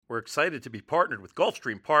we're excited to be partnered with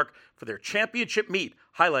Gulfstream Park for their championship meet,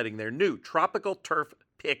 highlighting their new Tropical Turf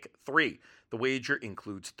Pick 3. The wager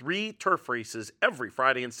includes 3 turf races every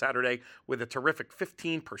Friday and Saturday with a terrific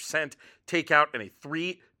 15% takeout and a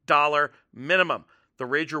 $3 minimum. The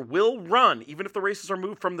wager will run even if the races are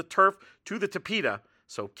moved from the turf to the Tapeta,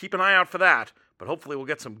 so keep an eye out for that. But hopefully we'll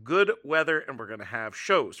get some good weather, and we're going to have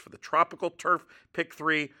shows for the Tropical Turf Pick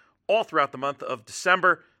 3 all throughout the month of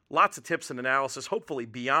December. Lots of tips and analysis, hopefully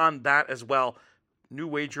beyond that as well. New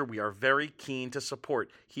wager we are very keen to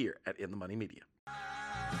support here at In the Money Media.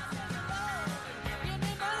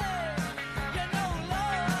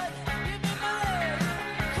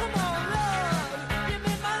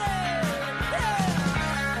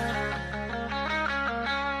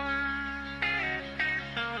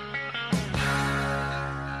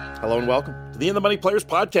 Hello and welcome to the In the Money Players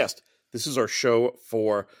podcast. This is our show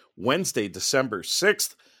for Wednesday, December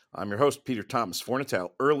 6th. I'm your host, Peter Thomas Fornatale,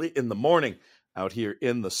 early in the morning out here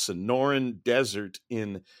in the Sonoran Desert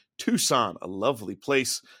in Tucson, a lovely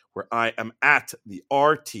place where I am at the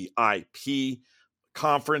RTIP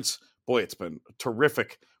conference. Boy, it's been a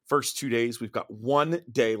terrific first 2 days. We've got 1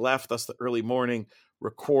 day left. That's the early morning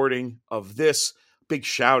recording of this. Big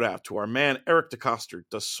shout out to our man, Eric DeCoster,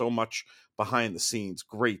 does so much behind the scenes.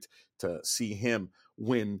 Great to see him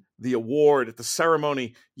win the award at the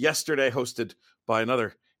ceremony yesterday, hosted by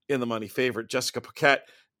another In the Money favorite, Jessica Paquette.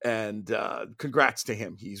 And congrats to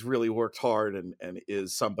him. He's really worked hard and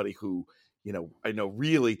is somebody who, you know, I know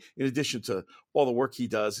really, in addition to all the work he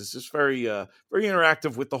does, is just very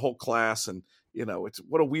interactive with the whole class. And, you know, it's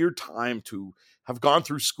what a weird time to have gone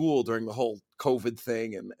through school during the whole COVID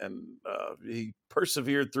thing. And he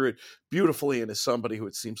persevered through it beautifully, and is somebody who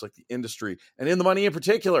it seems like the industry and In the Money in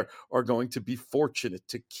particular are going to be fortunate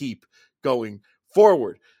to keep going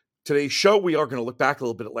forward. Today's show, we are going to look back a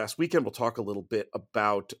little bit at last weekend. We'll talk a little bit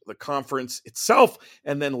about the conference itself.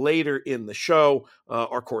 And then later in the show,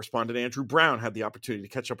 our correspondent Andrew Brown had the opportunity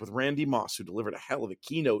to catch up with Randy Moss, who delivered a hell of a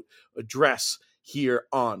keynote address here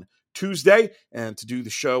on Tuesday. And to do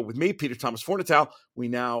the show with me, Peter Thomas Fornatale, we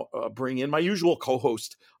now bring in my usual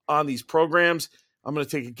co-host on these programs. I'm going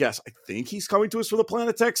to take a guess. I think he's coming to us from the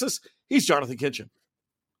planet Texas. He's Jonathan Kinchin.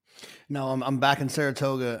 No, I'm back in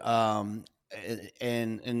Saratoga.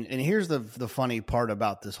 And here's the funny part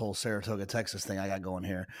about this whole Saratoga, Texas thing I got going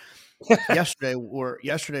here. Yesterday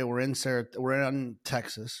we're in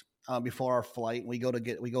Texas before our flight. We go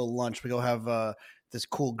lunch. We go have this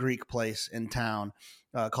cool Greek place in town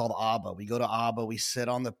called Abba. We go to Abba. We sit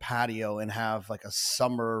on the patio and have like a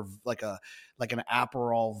summer like an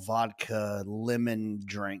Aperol vodka lemon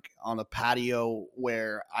drink on the patio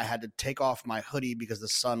where I had to take off my hoodie because the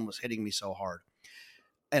sun was hitting me so hard.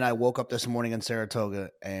 And I woke up this morning in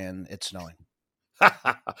Saratoga and it's snowing.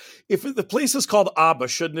 If the place is called Abba,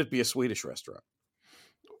 shouldn't it be a Swedish restaurant?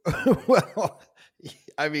 Well,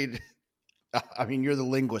 I mean, you're the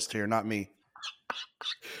linguist here, not me.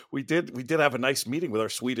 We did have a nice meeting with our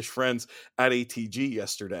Swedish friends at ATG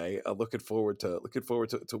yesterday. Looking forward to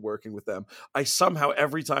working with them. I somehow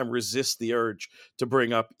every time resist the urge to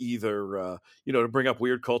bring up either to bring up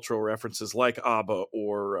weird cultural references like ABBA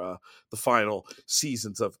or the final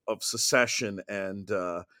seasons of Secession and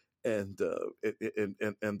the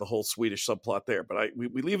whole Swedish subplot there. But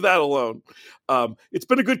we leave that alone. It's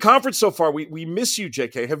been a good conference so far. We miss you,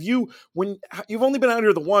 JK. Have you, when you've only been out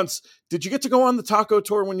here the once, did you get to go on the taco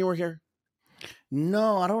tour when you were here?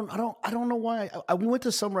 No, I don't know why. We went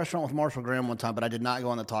to some restaurant with Marshall Graham one time, but I did not go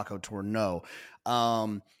on the taco tour. No.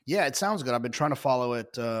 Yeah, it sounds good. I've been trying to follow it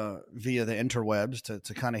via the interwebs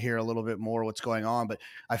to kind of hear a little bit more what's going on. But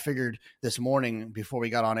I figured this morning before we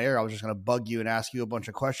got on air, I was just going to bug you and ask you a bunch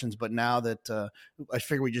of questions. But now that I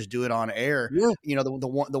figure we just do it on air, yeah. You know,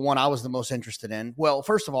 the one I was the most interested in. Well,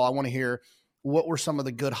 first of all, I want to hear what were some of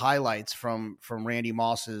the good highlights from Randy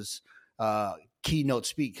Moss's keynote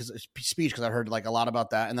speech because I heard like a lot about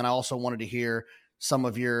that. And then I also wanted to hear some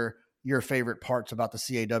of your favorite parts about the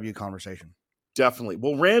CAW conversation. Definitely.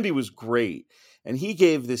 Well, Randy was great. And he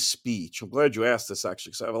gave this speech. I'm glad you asked this,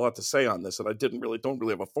 actually, because I have a lot to say on this, and I don't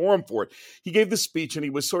really have a forum for it. He gave this speech, and he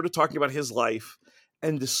was sort of talking about his life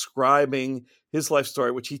and describing his life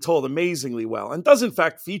story, which he told amazingly well, and does, in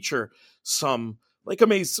fact, feature some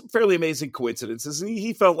fairly amazing coincidences. And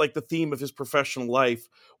he felt like the theme of his professional life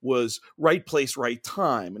was right place, right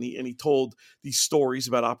time. And he told these stories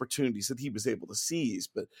about opportunities that he was able to seize.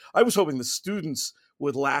 But I was hoping the students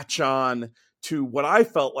would latch on to what I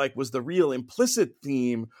felt like was the real implicit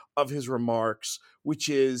theme of his remarks, which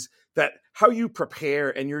is that how you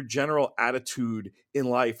prepare and your general attitude in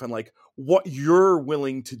life and like what you're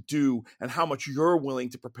willing to do and how much you're willing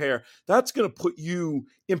to prepare, that's going to put you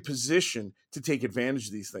in position to take advantage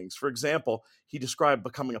of these things. For example, he described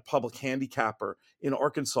becoming a public handicapper in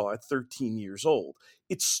Arkansas at 13 years old.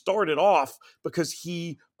 It started off because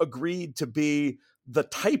he agreed to be the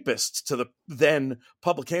typist to the then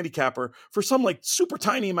public handicapper for some like super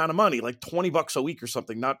tiny amount of money, like $20 a week or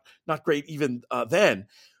something, not great even then.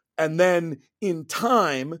 And then in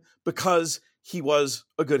time, because he was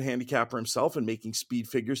a good handicapper himself and making speed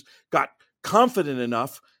figures, got confident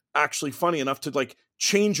enough, actually funny enough, to like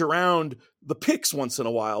change around the picks once in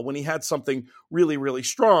a while when he had something really, really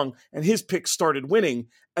strong, and his picks started winning,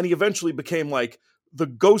 and he eventually became like the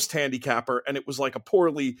ghost handicapper, and it was like a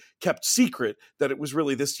poorly kept secret that it was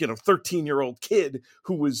really this 13-year-old kid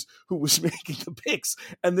who was making the picks,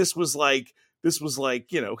 and this was like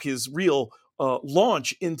his real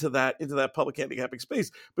launch into that public handicapping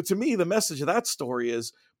space. But to me, the message of that story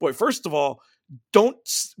is, boy, first of all,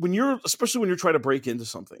 especially when you're trying to break into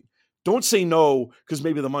something, don't say no because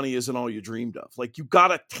maybe the money isn't all you dreamed of. Like, you got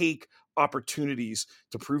to take opportunities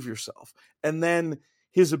to prove yourself. And then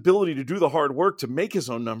his ability to do the hard work to make his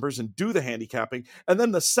own numbers and do the handicapping, and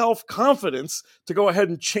then the self-confidence to go ahead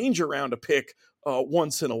and change around a pick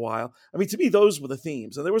once in a while. I mean, to me, those were the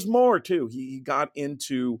themes. And there was more too. He got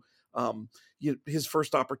into his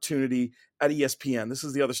first opportunity at ESPN. This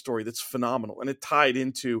is the other story that's phenomenal. And it tied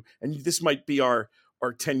into, and this might be our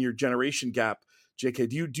 10-year generation gap. JK,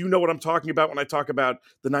 do you know what I'm talking about when I talk about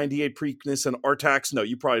the 98 Preakness and RTAX? No,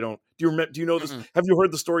 you probably don't. Do you know this? Mm-hmm. Have you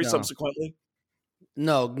heard the story subsequently?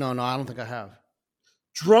 No, I don't think I have.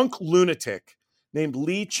 Drunk lunatic named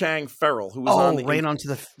Lee Chang Farrell, who was on the rain onto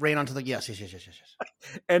the yes.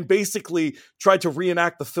 And basically tried to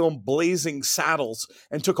reenact the film Blazing Saddles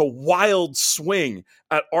and took a wild swing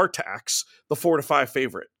at RTAX, the 4-5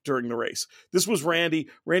 favorite, during the race. This was Randy.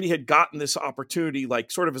 Randy had gotten this opportunity,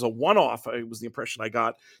 like sort of as a one-off, it was the impression I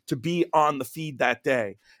got, to be on the feed that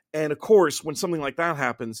day. And of course, when something like that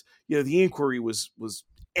happens, the inquiry was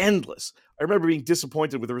endless. I remember being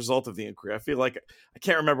disappointed with the result of the inquiry. I feel like I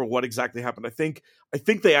can't remember what exactly happened. I think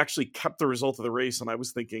they actually kept the result of the race, and I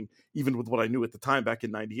was thinking, even with what I knew at the time back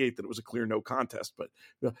in '98, that it was a clear no contest. But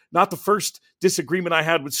not the first disagreement I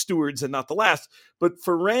had with stewards, and not the last. But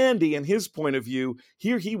for Randy and his point of view,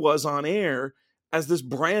 here he was on air as this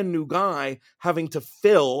brand new guy having to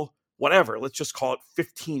fill whatever, let's just call it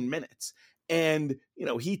 15 minutes. And,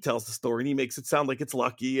 he tells the story and he makes it sound like it's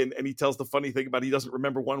lucky. And he tells the funny thing about he doesn't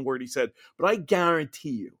remember one word he said. But I guarantee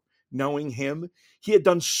you, knowing him, he had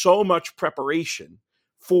done so much preparation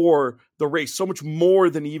for the race, so much more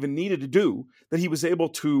than he even needed to do, that he was able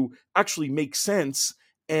to actually make sense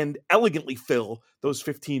and elegantly fill those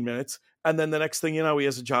 15 minutes. And then the next thing you know, he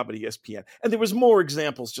has a job at ESPN. And there was more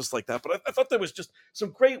examples just like that. But I thought there was just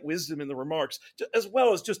some great wisdom in the remarks, as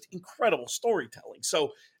well as just incredible storytelling.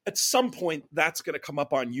 So at some point, that's going to come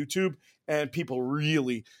up on YouTube, and people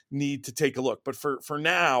really need to take a look. But for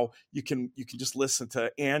now, you can just listen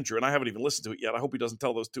to Andrew. And I haven't even listened to it yet. I hope he doesn't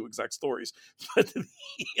tell those two exact stories. But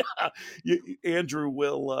Andrew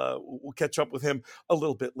will catch up with him a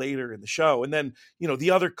little bit later in the show. And then,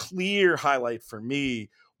 the other clear highlight for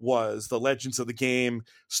me was the Legends of the Game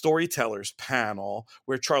Storytellers panel,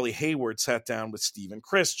 where Charlie Hayward sat down with Stephen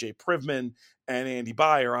Chris, Jay Privman, and Andy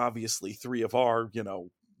Byer, obviously three of our,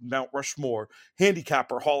 Mount Rushmore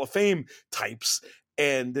handicapper Hall of Fame types,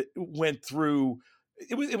 and went through.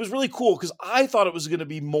 It was really cool because I thought it was going to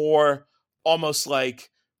be more almost like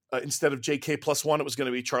instead of JK +1, it was going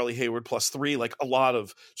to be Charlie Hayward +3, like a lot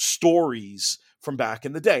of stories from back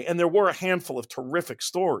in the day. And there were a handful of terrific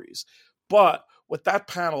stories. But what that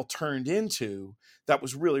panel turned into that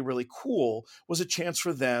was really, really cool was a chance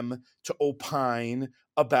for them to opine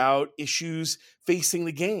about issues facing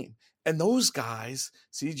the game. And those guys,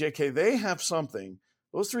 CJK, they have something.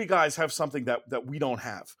 Those three guys have something that we don't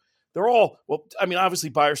have. They're all, well, I mean, obviously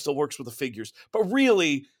Byer still works with the figures, but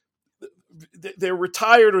really they're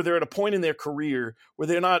retired, or they're at a point in their career where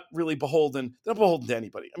they're not really beholden. They're not beholden to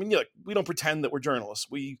anybody. I mean, we don't pretend that we're journalists.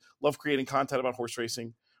 We love creating content about horse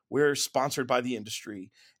racing. We're sponsored by the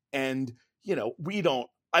industry. And,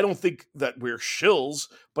 I don't think that we're shills,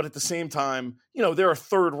 but at the same time, there are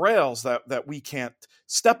third rails that we can't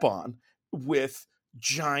step on with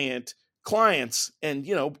giant clients and,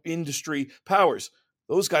 industry powers.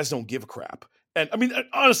 Those guys don't give a crap. And I mean,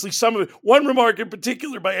 honestly, one remark in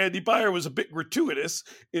particular by Andy Byer was a bit gratuitous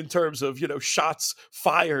in terms of, shots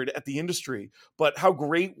fired at the industry. But how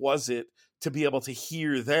great was it to be able to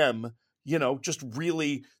hear them, just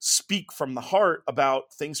really speak from the heart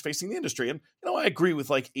about things facing the industry. And, I agree with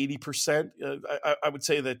like 80%. I would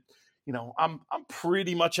say that, I'm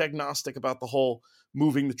pretty much agnostic about the whole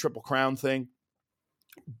moving the Triple Crown thing,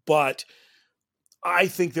 but I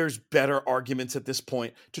think there's better arguments at this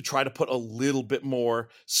point to try to put a little bit more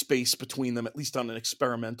space between them, at least on an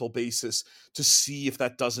experimental basis, to see if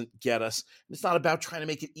that doesn't get us. And it's not about trying to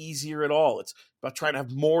make it easier at all. It's about trying to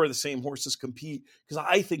have more of the same horses compete, because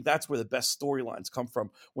I think that's where the best storylines come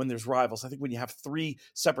from when there's rivals. I think when you have 3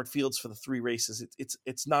 separate fields for the 3 races,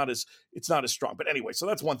 it's not as strong. But anyway, so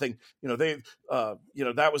that's one thing.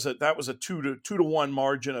 That was a 2 to 1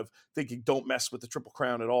 margin of thinking don't mess with the Triple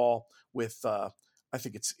Crown at all with. I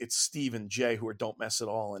think it's Steve and Jay who are don't mess at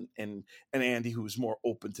all, and Andy who's more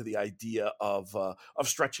open to the idea of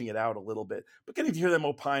stretching it out a little bit. But getting to hear them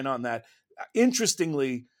opine on that,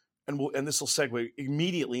 interestingly, and this will segue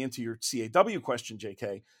immediately into your CAW question,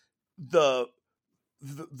 JK. The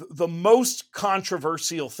most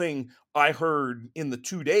controversial thing I heard in the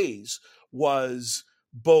 2 days was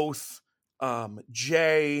both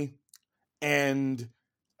Jay and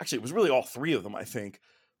actually it was really all 3 of them. I think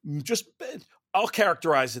just. I'll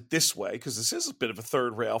characterize it this way, because this is a bit of a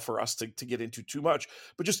third rail for us to get into too much,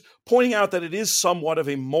 but just pointing out that it is somewhat of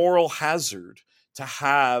a moral hazard to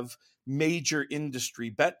have major industry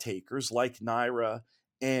bet takers like Naira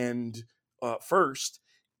and First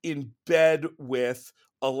in bed with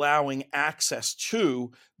allowing access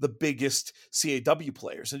to the biggest CAW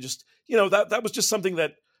players. And just, that was just something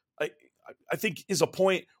that I think is a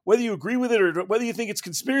point, whether you agree with it or whether you think it's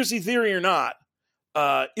conspiracy theory or not,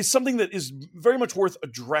 is something that is very much worth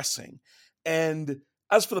addressing. And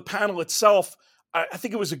as for the panel itself, I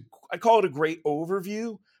think I call it a great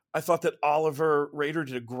overview. I thought that Oliver Rader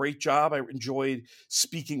did a great job. I enjoyed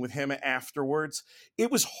speaking with him afterwards.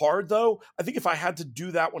 It was hard, though. I think if I had to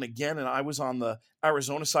do that one again and I was on the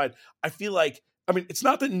Arizona side, I feel like, it's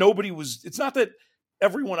not that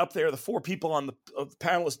everyone up there, the 4 people on the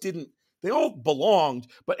panelists they all belonged,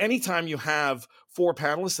 but anytime you have 4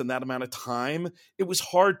 panelists in that amount of time, it was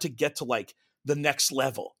hard to get to like the next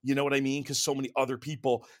level. You know what I mean? Because so many other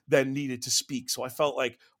people then needed to speak. So I felt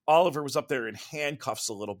like Oliver was up there in handcuffs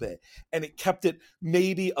a little bit, and it kept it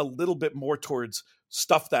maybe a little bit more towards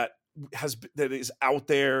stuff that is out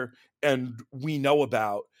there and we know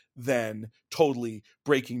about than totally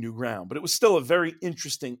breaking new ground. But it was still a very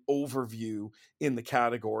interesting overview in the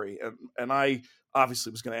category. And I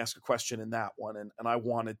obviously was going to ask a question in that one. And I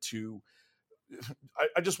wanted to,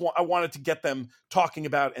 I wanted to get them talking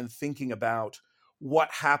about and thinking about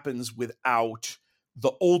what happens without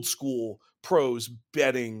the old school pros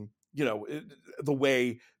betting, the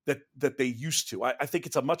way that they used to. I think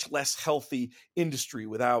it's a much less healthy industry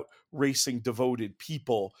without racing devoted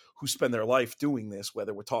people who spend their life doing this,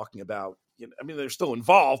 whether we're talking about, they're still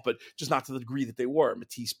involved, but just not to the degree that they were.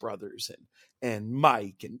 Matisse brothers and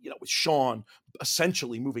Mike and, with Sean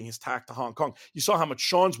essentially moving his tack to Hong Kong. You saw how much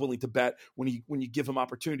Sean's willing to bet when you give him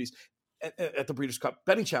opportunities at the Breeders' Cup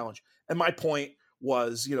Betting Challenge. And my point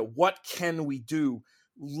was, what can we do?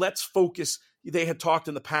 Let's focus. They had talked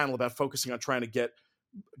in the panel about focusing on trying to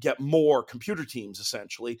get more computer teams,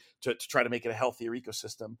 essentially, to try to make it a healthier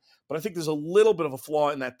ecosystem. But I think there's a little bit of a flaw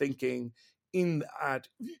in that thinking in that,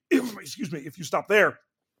 excuse me, if you stop there,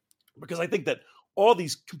 because I think that all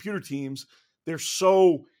these computer teams, they're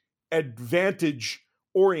so advantage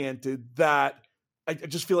oriented that I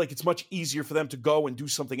just feel like it's much easier for them to go and do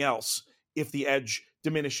something else if the edge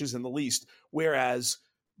diminishes in the least. Whereas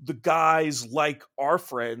the guys like our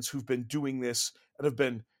friends who've been doing this and have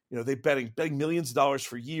been, they're betting millions of dollars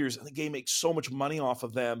for years, and the game makes so much money off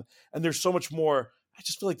of them. And there's so much more, I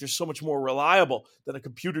just feel like there's so much more reliable than a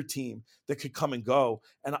computer team that could come and go.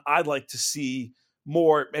 And I'd like to see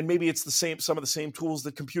more, and maybe it's some of the same tools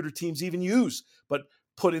that computer teams even use, but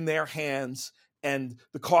put in their hands, and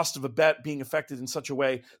the cost of a bet being affected in such a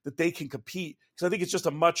way that they can compete. Because I think it's just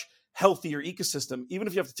a much healthier ecosystem, even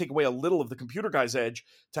if you have to take away a little of the computer guy's edge,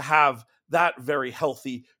 to have that very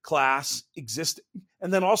healthy class existing,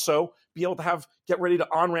 and then also be able to get ready to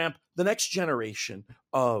on-ramp the next generation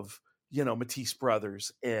of, Matisse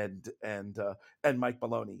brothers and Mike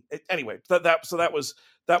Maloney. Anyway, that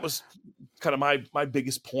was kind of my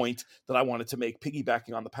biggest point that I wanted to make,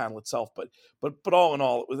 piggybacking on the panel itself. But all in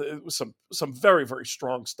all, it was some very, very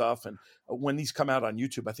strong stuff. And when these come out on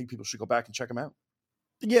YouTube, I think people should go back and check them out.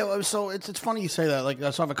 Yeah, so it's funny you say that. Like, so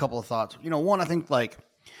I have a couple of thoughts. One, I think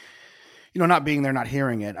not being there, not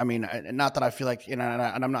hearing it. I mean, not that I feel like, and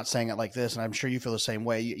I'm not saying it like this, and I'm sure you feel the same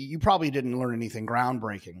way. You probably didn't learn anything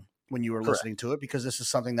groundbreaking when you were Correct. listening to it, because this is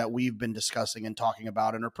something that we've been discussing and talking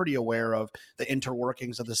about and are pretty aware of the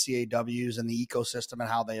interworkings of the CAWs and the ecosystem and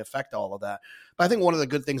how they affect all of that. But I think one of the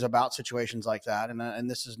good things about situations like that, and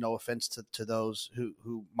this is no offense to those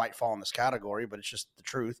who might fall in this category, but it's just the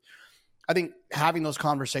truth. I think having those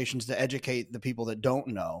conversations to educate the people that don't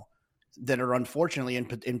know, that are unfortunately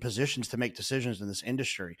in positions to make decisions in this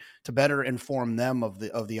industry, to better inform them of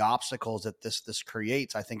the obstacles that this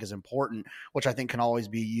creates, I think is important, which I think can always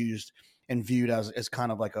be used and viewed as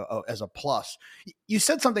kind of like as a plus. You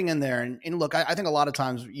said something in there, and look, I think a lot of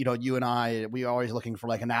times, you and I, we are always looking for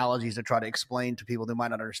like analogies to try to explain to people that might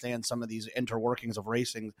not understand some of these interworkings of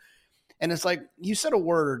racing. And it's like, you said a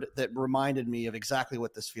word that reminded me of exactly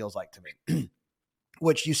what this feels like to me.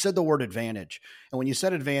 Which you said the word advantage. And when you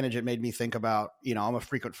said advantage, it made me think about, I'm a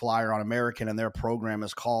frequent flyer on American, and their program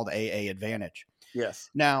is called AA Advantage. Yes.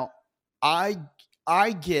 Now, I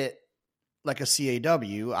get, like a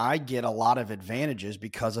CAW, I get a lot of advantages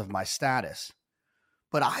because of my status,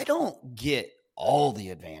 but I don't get all the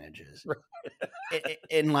advantages.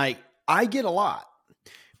 And like, I get a lot,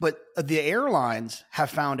 but the airlines have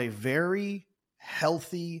found a very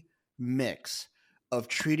healthy mix of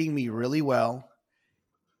treating me really well,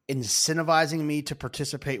 incentivizing me to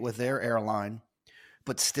participate with their airline,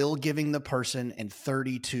 but still giving the person in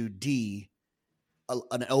 32D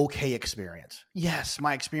an okay experience. Yes,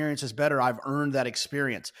 my experience is better. I've earned that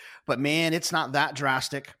experience, but man, it's not that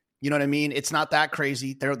drastic. You know what I mean? It's not that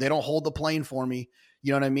crazy. They don't hold the plane for me.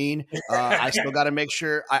 You know what I mean? I still got to make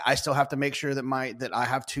sure. I still have to make sure that I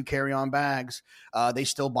have 2 carry-on bags. They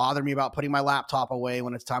still bother me about putting my laptop away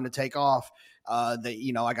when it's time to take off. I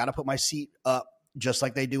got to put my seat up, just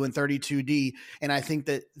like they do in 32D. And I think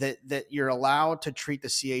that you're allowed to treat the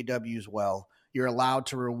CAWs well. You're allowed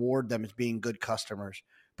to reward them as being good customers,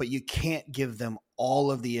 but you can't give them all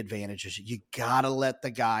of the advantages. You got to let the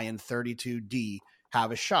guy in 32D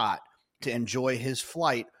have a shot to enjoy his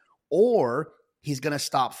flight, or he's going to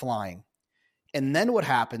stop flying. And then what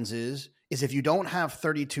happens is if you don't have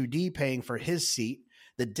 32D paying for his seat,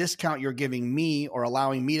 the discount you're giving me, or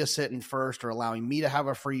allowing me to sit in first, or allowing me to have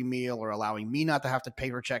a free meal, or allowing me not to have to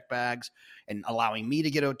pay for check bags, and allowing me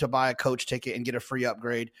to buy a coach ticket and get a free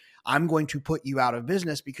upgrade, I'm going to put you out of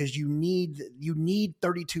business because you need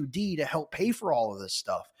 32D to help pay for all of this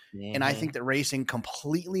stuff. Mm-hmm. And I think that racing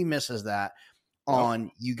completely misses that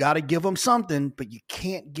on, you got to give them something, but you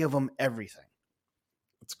can't give them everything.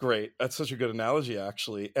 That's great. That's such a good analogy,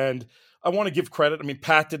 actually. And I want to give credit. I mean,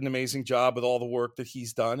 Pat did an amazing job with all the work that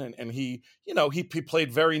he's done. And he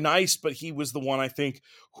played very nice, but he was the one, I think,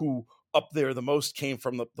 who up there the most came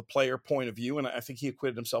from the player point of view. And I think he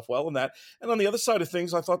acquitted himself well in that. And on the other side of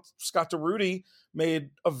things, I thought Scott DeRudy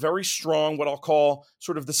made a very strong, what I'll call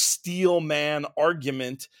sort of the steel man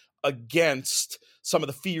argument against some of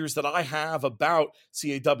the fears that I have about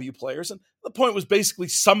CAW players. And the point was basically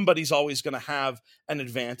somebody's always going to have an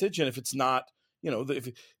advantage. And if it's not,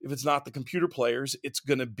 if it's not the computer players, it's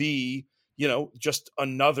going to be, just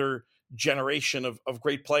another generation of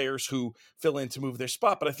great players who fill in to move their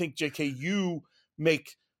spot. But I think, JK, you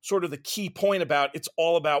make sort of the key point about it's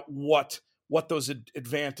all about what those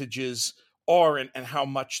advantages are and how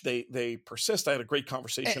much they persist. I had a great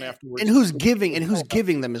conversation afterwards. And who's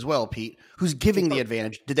giving them as well, Pete? Who's giving the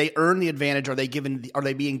advantage? Did they earn the advantage? Are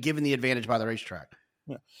they being given the advantage by the racetrack?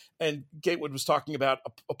 Yeah. And Gatewood was talking about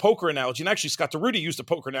a poker analogy, and actually Scott DeRudy used a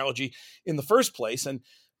poker analogy in the first place. And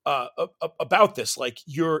about this, like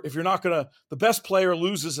if you're not gonna, the best player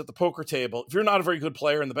loses at the poker table. If you're not a very good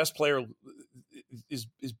player and the best player is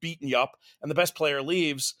beating you up and the best player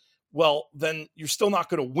leaves, well, then you're still not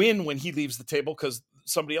going to win when he leaves the table, because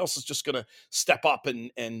somebody else is just going to step up and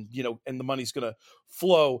the money's going to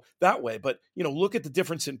flow that way. But, look at the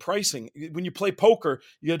difference in pricing. When you play poker,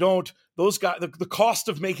 those guys, the cost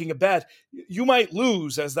of making a bet, you might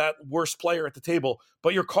lose as that worst player at the table,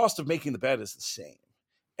 but your cost of making the bet is the same.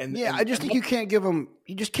 I just think you can't give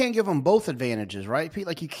them both advantages, right, Pete?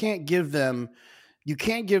 Like you can't give them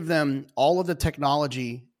all of the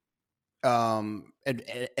technology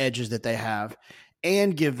edges that they have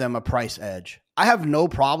and give them a price edge. I have no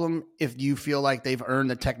problem if you feel like they've earned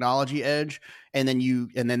the technology edge and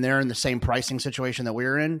then they're in the same pricing situation that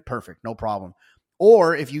we're in. Perfect. No problem.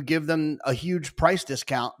 Or if you give them a huge price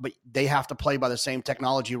discount, but they have to play by the same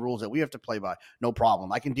technology rules that we have to play by, no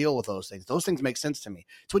problem. I can deal with those things. Those things make sense to me.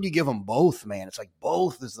 It's when you give them both, man. It's like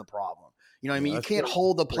both is the problem. You know what I mean? You can't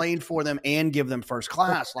hold the plane for them and give them first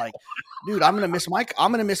class. Like, dude, I'm gonna miss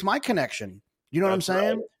my connection. You know what I'm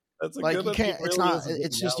saying? Right. You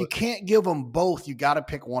can't give them both. You got to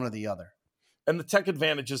pick one or the other. And the tech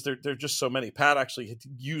advantages, there are just so many. Pat actually had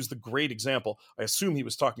used the great example. I assume he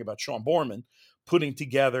was talking about Sean Borman putting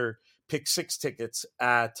together pick six tickets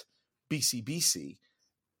at BCBC.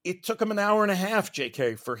 It took him an hour and a half,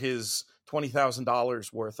 JK, for his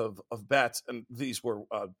 $20,000 worth of bets. And these were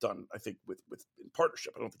done, I think, with in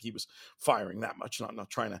partnership. I don't think he was firing that much. Not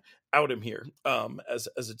trying to out him here as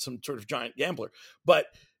some sort of giant gambler. But,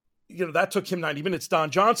 that took him 90 minutes.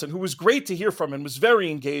 Don Johnson, who was great to hear from and was very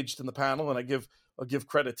engaged in the panel, and I'll give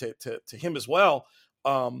credit to him as well.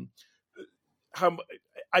 I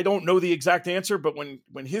don't know the exact answer, but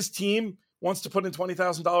when his team wants to put in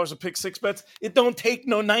 $20,000 of pick six bets, it don't take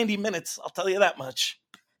no 90 minutes. I'll tell you that much.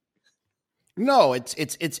 No, it's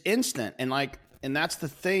instant. And that's the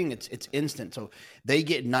thing. It's instant. So they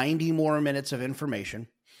get 90 more minutes of information.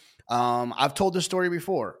 I've told this story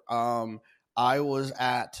before. It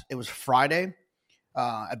was Friday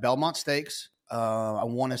at Belmont Stakes. I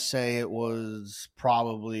want to say it was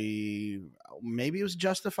maybe it was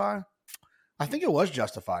Justify. I think it was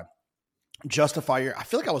Justify. I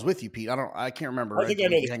feel like I was with you, Pete. I can't remember. I think I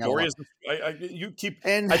know the story.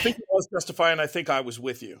 I think it was Justify, and I think I was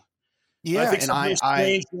with you. Yeah, I think somebody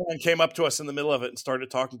strange one came up to us in the middle of it and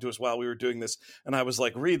started talking to us while we were doing this, and I was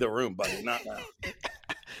like, "Read the room, buddy, not now."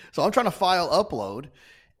 So I'm trying to file upload,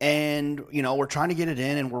 and we're trying to get it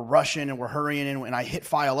in, and we're rushing and we're hurrying, and I hit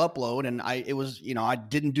file upload, and I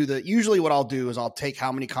didn't do usually what I'll do is I'll take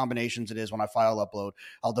how many combinations it is when I file upload.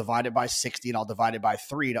 I'll divide it by 60 and I'll divide it by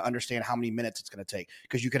 3 to understand how many minutes it's going to take,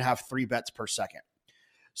 because you can have 3 bets per second.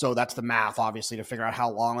 So that's the math, obviously, to figure out how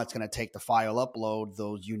long it's going to take to file upload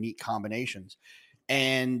those unique combinations.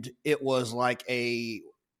 And it was like we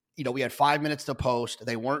had 5 minutes to post.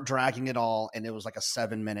 They weren't dragging at all. And it was like a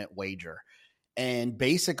 7-minute wager. And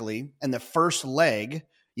basically, in the first leg,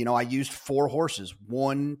 I used 4 horses,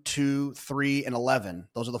 1, 2, 3, and 11.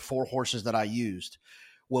 Those are the 4 horses that I used.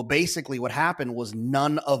 Well, basically what happened was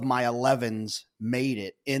none of my 11s made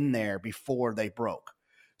it in there before they broke.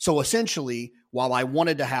 So essentially, while I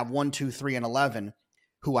wanted to have 1, 2, 3, and 11,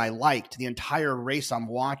 who I liked, the entire race I'm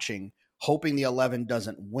watching, hoping the 11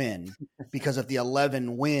 doesn't win, because if the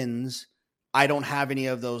 11 wins, I don't have any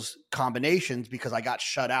of those combinations because I got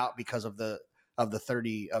shut out because of the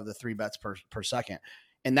 3 bets per second.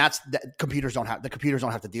 And the computers don't have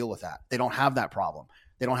to deal with that. They don't have that problem.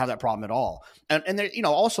 They don't have that problem at all. And there,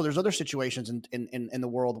 also there's other situations in the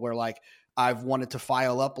world where like I've wanted to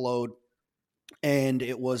file upload, and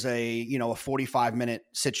it was a 45-minute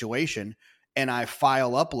situation, and I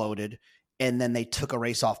file uploaded, and then they took a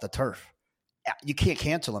race off the turf. You can't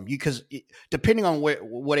cancel them because depending on what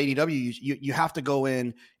ADW you have to go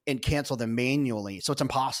in and cancel them manually. So it's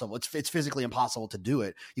impossible. It's physically impossible to do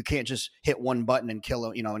it. You can't just hit one button and kill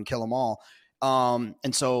them all.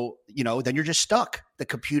 And so, then you're just stuck. The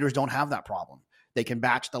computers don't have that problem. They can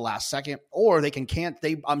batch the last second, or they can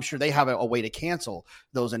I'm sure they have a way to cancel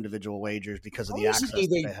those individual wagers because of the access that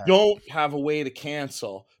they have. Don't have a way to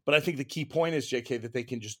cancel, but I think the key point is, JK, that they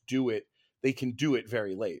can just do it. They can do it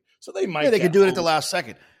very late, so they might. Yeah, they can do it at the last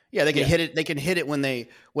second. Yeah, they can hit it. They can hit it when they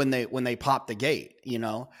pop the gate.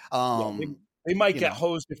 They might get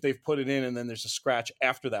hosed if they've put it in, and then there's a scratch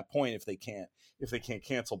after that point if they can't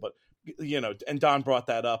cancel. But and Don brought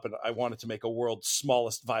that up, and I wanted to make a world's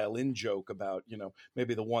smallest violin joke about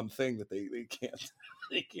maybe the one thing that they can't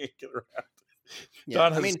get around. Yeah,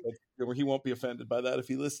 Don has he won't be offended by that if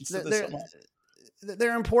he listens to this.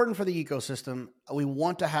 They're important for the ecosystem. We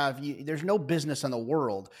want to have there's no business in the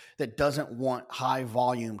world that doesn't want high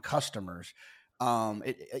volume customers.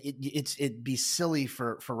 It'd be silly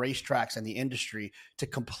for racetracks and the industry to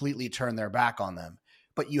completely turn their back on them.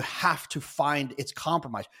 But you have to find it's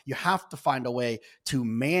compromise. You have to find a way to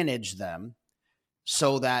manage them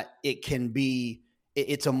so that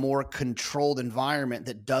it's a more controlled environment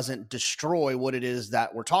that doesn't destroy what it is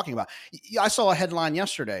that we're talking about. I saw a headline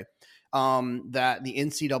yesterday that the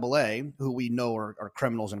NCAA, who we know are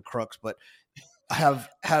criminals and crooks, but have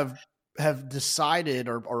decided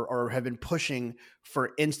or have been pushing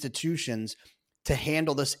for institutions to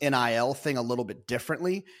handle this NIL thing a little bit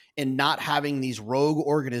differently, and not having these rogue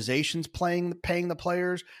organizations paying the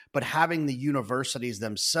players, but having the universities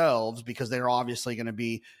themselves, because they're obviously going to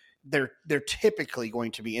be they're typically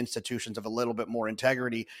going to be institutions of a little bit more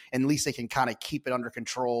integrity, and at least they can kind of keep it under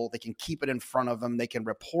control. They can keep it in front of them. They can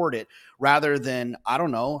report it rather than, I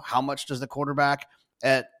don't know, how much does the quarterback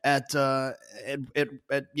at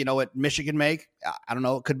Michigan make? I don't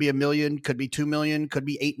know. It could be $1 million, could be $2 million, could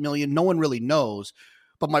be $8 million. No one really knows.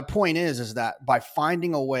 But my point is that by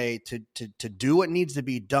finding a way to do what needs to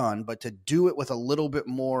be done, but to do it with a little bit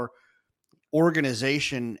more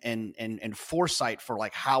organization and foresight for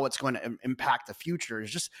like how it's going to impact the future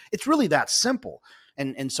is it's really that simple.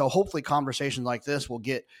 And so hopefully conversations like this will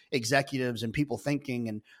get executives and people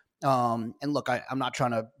thinking. And look, I'm not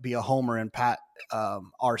trying to be a homer and pat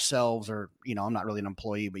ourselves, or, I'm not really an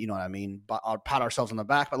employee, but you know what I mean, but I'll pat ourselves on the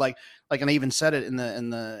back. But like, and I even said it in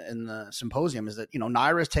the symposium, is that,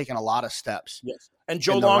 NYRA has taken a lot of steps. Yes. And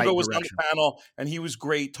Joe Longo was on the panel, and he was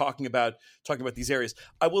great talking about these areas.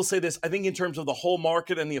 I will say this, I think in terms of the whole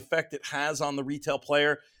market and the effect it has on the retail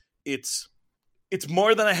player, it's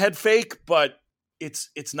more than a head fake, but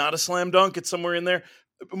it's not a slam dunk. It's somewhere in there.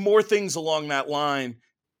 More things along that line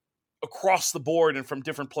across the board and from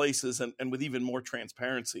different places, and with even more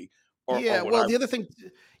transparency. The other thing,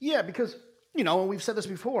 because, and we've said this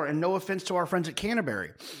before, and no offense to our friends at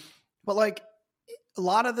Canterbury, but like a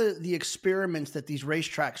lot of the experiments that these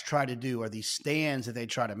racetracks try to do, or these stands that they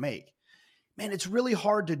try to make, man, it's really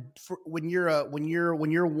hard when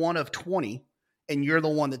you're one of 20 and you're the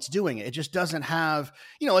one that's doing it. It just doesn't have,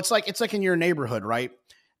 it's like in your neighborhood, right?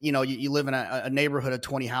 You live in a neighborhood of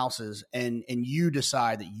 20 houses, and you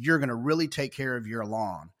decide that you're going to really take care of your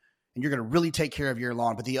lawn, and you're going to really take care of your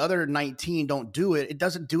lawn, but the other 19 don't do it. It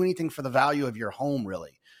doesn't do anything for the value of your home,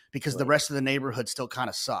 really, because the rest of the neighborhood still kind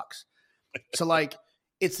of sucks. So like,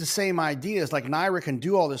 it's the same idea. It's like NYRA can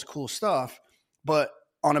do all this cool stuff, but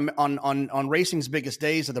on racing's biggest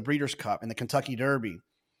days of the Breeders' Cup and the Kentucky Derby,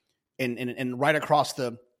 and right across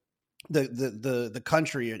the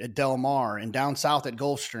country at Del Mar, and down south at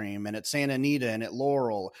Gulfstream, and at Santa Anita, and at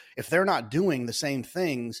Laurel, if they're not doing the same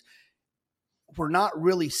things, we're not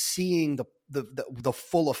really seeing the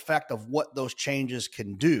full effect of what those changes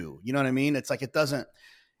can do. You know what I mean? It's like, it doesn't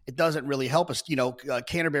really help us.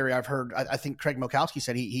 Canterbury, I've heard, I think Craig Mokowski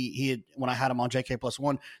said he had, when I had him on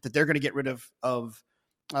JK+1, that they're going to get rid of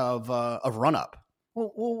run up.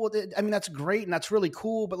 Well, I mean, that's great, and that's really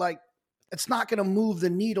cool, but like, it's not going to move the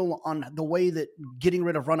needle on the way that getting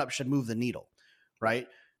rid of run up should move the needle, right?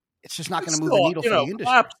 It's just not going to move the needle for the industry.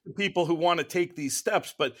 Perhaps the people who want to take these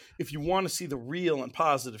steps, but if you want to see the real and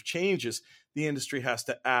positive changes, the industry has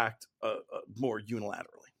to act more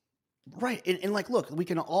unilaterally. Right. And like, look, we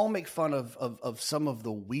can all make fun of some of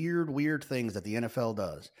the weird things that the NFL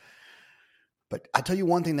does. But I tell you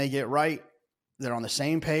one thing they get right. They're on the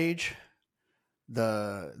same page.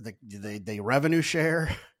 They revenue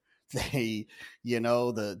share. The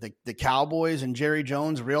Cowboys and Jerry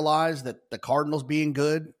Jones realize that the Cardinals being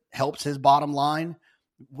good helps his bottom line.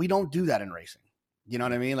 We don't do that in racing. You know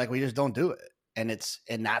what I mean? Like, we just don't do it. And that's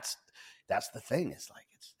the thing. It's like,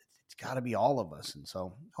 it's got to be all of us. And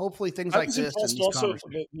so hopefully things like this. Also,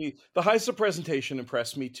 the Heist presentation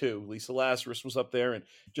impressed me too. Lisa Lazarus was up there, and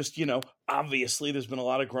just, obviously there's been a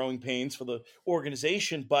lot of growing pains for the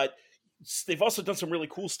organization, but they've also done some really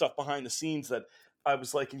cool stuff behind the scenes that I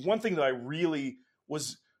was like, one thing that I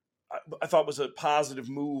thought was a positive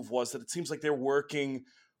move was that it seems like they're working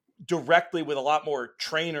directly with a lot more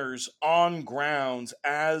trainers on grounds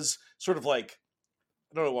as sort of like,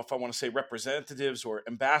 I don't know if I want to say representatives or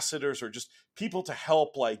ambassadors, or just people to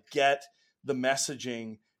help like get the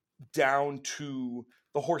messaging down to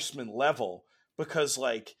the horseman level, because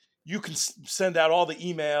like, you can send out all the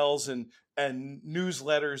emails and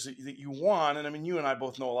newsletters that you want. And I mean, you and I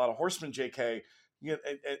both know a lot of horsemen, JK.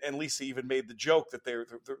 And Lisa even made the joke that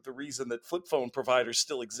the reason that flip phone providers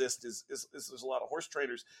still exist is there's a lot of horse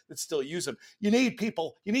trainers that still use them. You need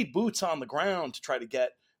people, you need boots on the ground to try to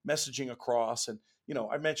get messaging across. And,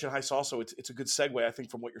 I mentioned Heist also, it's a good segue, I think,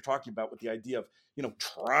 from what you're talking about with the idea of,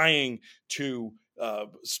 trying to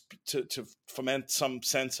foment some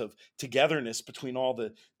sense of togetherness between all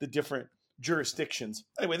the different jurisdictions.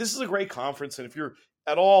 Anyway, this is a great conference. And if you're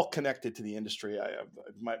at all connected to the industry,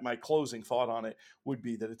 my closing thought on it would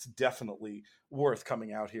be that it's definitely worth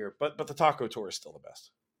coming out here. But the taco tour is still the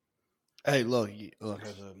best. Hey, look,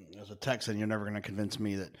 as a Texan, you're never going to convince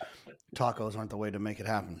me that tacos aren't the way to make it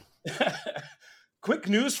happen. Quick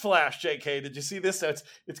news flash, JK. Did you see this?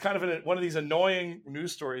 It's kind of one of these annoying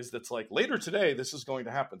news stories that's like, later today, this is going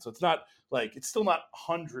to happen. So it's not like, it's still not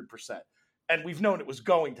 100%. And we've known it was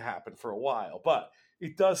going to happen for a while, but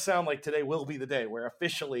it does sound like today will be the day where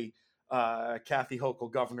officially Kathy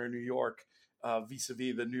Hochul, governor of New York,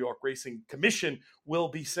 vis-a-vis the New York Racing Commission, will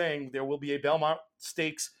be saying there will be a Belmont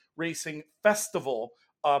Stakes Racing Festival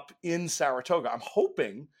up in Saratoga. I'm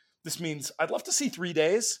hoping this means I'd love to see 3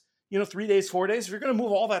 days, 3 days, 4 days. If you're going to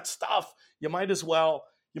move all that stuff, you might as well,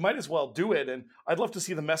 you might as well do it. And I'd love to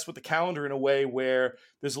see them mess with the calendar in a way where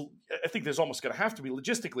I think there's almost going to have to be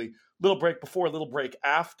logistically little break before, little break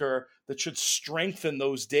after that should strengthen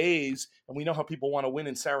those days. And we know how people want to win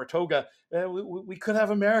in Saratoga. We could have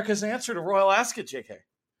America's answer to Royal Ascot, JK.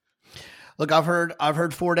 Look, I've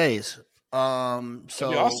heard 4 days. That'd be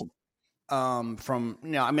awesome. I've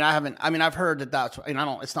heard that's, and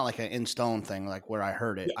it's not like an in stone thing, like where I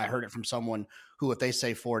heard it. Yeah. I heard it from someone who, if they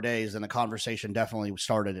say 4 days, then the conversation definitely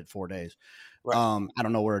started at 4 days. Right. I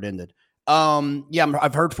don't know where it ended.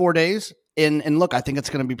 I've heard 4 days, and look, I think it's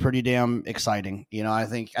going to be pretty damn exciting. I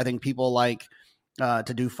think people like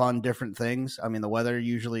to do fun, different things. I mean, the weather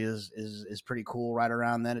usually is pretty cool right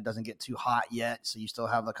around then. It doesn't get too hot yet, so you still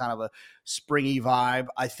have the kind of a springy vibe.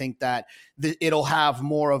 I think that it'll have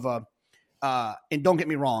more of a, and don't get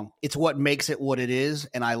me wrong, it's what makes it what it is,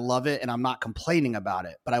 and I love it, and I'm not complaining about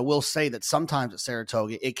it. But I will say that sometimes at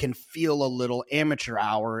Saratoga, it can feel a little amateur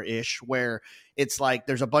hour-ish, where it's like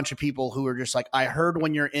there's a bunch of people who are just like, I heard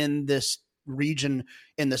when you're in this region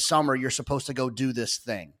in the summer, you're supposed to go do this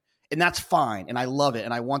thing. And that's fine, and I love it,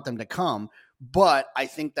 and I want them to come. But I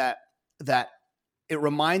think that it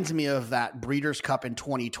reminds me of that Breeders' Cup in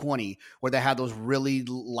 2020, where they had those really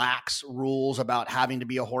lax rules about having to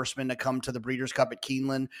be a horseman to come to the Breeders' Cup at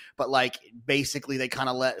Keeneland. But like basically they kind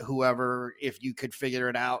of let whoever, if you could figure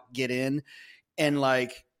it out, get in. And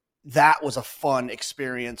like that was a fun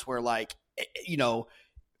experience where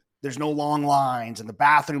there's no long lines and the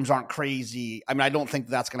bathrooms aren't crazy. I mean, I don't think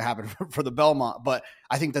that's going to happen for the Belmont, but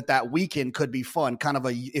I think that weekend could be fun, kind of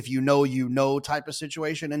a if you know type of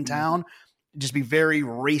situation in town. Just be very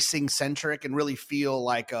racing centric and really feel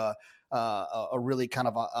like a really kind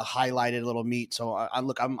of a highlighted little meet. So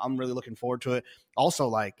I'm really looking forward to it.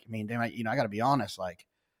 Also, I got to be honest,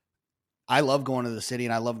 I love going to the city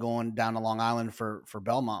and I love going down to Long Island for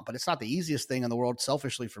Belmont, but it's not the easiest thing in the world,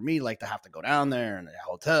 selfishly for me, to have to go down there and a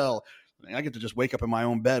hotel. I get to just wake up in my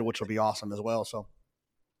own bed, which will be awesome as well. So,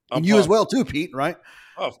 and you as well too, Pete, right?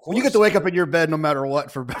 Oh, of course. When you get to wake up in your bed, no matter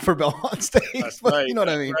what for Belmont Stakes, right, you know what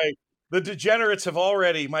I mean? Right. The degenerates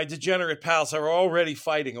my degenerate pals are already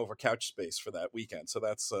fighting over couch space for that weekend. So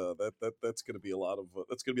that's going to be a lot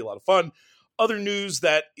of fun. Other news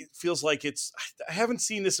that it feels like I haven't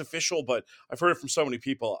seen this official, but I've heard it from so many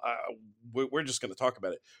people. We're just going to talk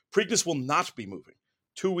about it. Preakness will not be moving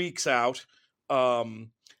 2 weeks out.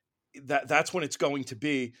 That's when it's going to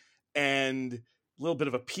be. And a little bit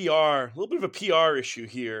of a PR issue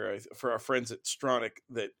here for our friends at Stronach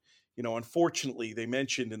that, unfortunately, they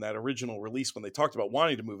mentioned in that original release when they talked about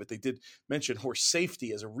wanting to move it, they did mention horse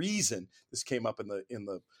safety as a reason. This came up in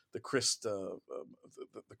the Christ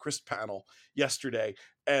panel yesterday,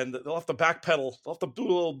 and they'll have to backpedal. They'll have to do a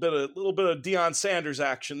little bit of Deion Sanders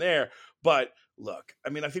action there. But look, I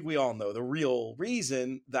mean, I think we all know the real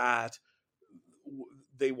reason that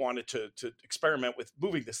they wanted to experiment with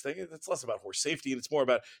moving this thing. It's less about horse safety, and it's more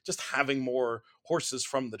about just having more horses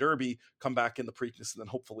from the Derby come back in the Preakness and then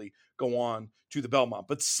hopefully go on to the Belmont.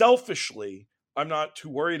 But selfishly, I'm not too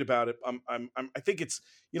worried about it. I think it's,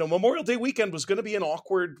 Memorial Day weekend was going to be a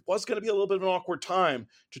little bit of an awkward time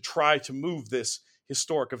to try to move this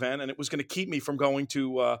historic event, and it was going to keep me from going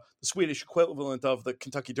to the Swedish equivalent of the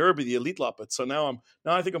Kentucky Derby, the Elite Loppet. So now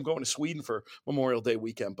I think I'm going to Sweden for Memorial Day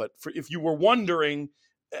weekend. But if you were wondering,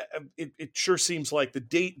 it sure seems like the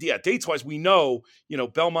dates wise, we know,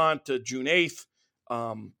 Belmont June 8th,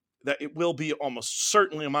 that it will be almost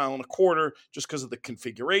certainly 1.25 miles just because of the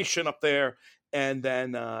configuration up there. And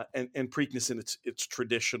then and Preakness in its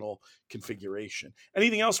traditional configuration.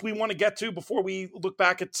 Anything else we want to get to before we look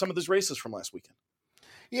back at some of those races from last weekend?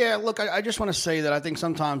 Yeah, look, I just want to say that I think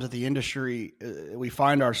sometimes at the industry we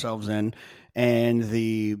find ourselves in, and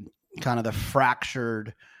the kind of the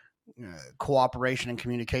fractured cooperation and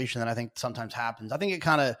communication that I think sometimes happens, I think it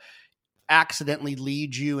kind of accidentally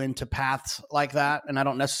leads you into paths like that. And I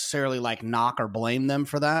don't necessarily knock or blame them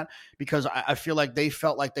for that, because I feel like they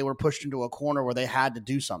felt like they were pushed into a corner where they had to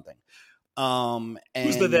do something.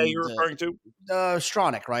 Who's the they you're referring to?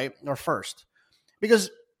 Stronach, right? Or First. Because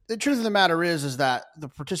the truth of the matter is that the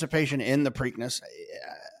participation in the Preakness,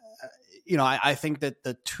 I think that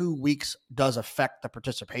the 2 weeks does affect the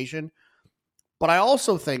participation. But I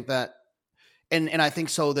also think that, and I think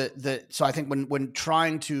so so I think when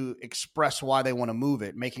trying to express why they want to move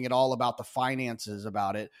it, making it all about the finances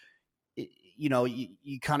about it,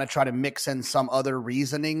 you kind of try to mix in some other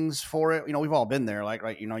reasonings for it. We've all been there,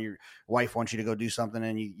 right, your wife wants you to go do something,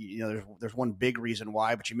 and there's one big reason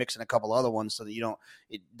why, but you mix in a couple other ones so that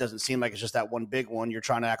it doesn't seem like it's just that one big one. You're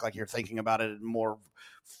trying to act like you're thinking about it more,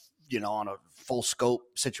 on a full scope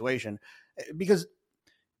situation, because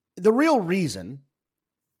the real reason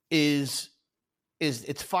is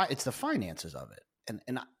it's the finances of it,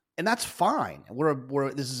 and that's fine.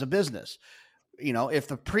 This is a business. If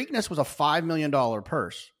the Preakness was a $5 million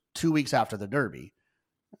purse 2 weeks after the Derby,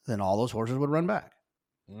 then all those horses would run back.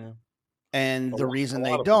 Yeah. And the reason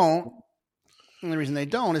they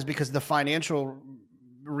don't is because the financial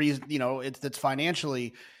reason, it's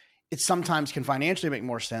financially, it sometimes can financially make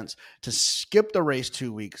more sense to skip the race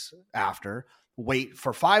 2 weeks after, wait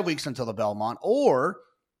for 5 weeks until the Belmont, or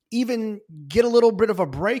even get a little bit of a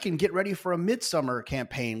break and get ready for a midsummer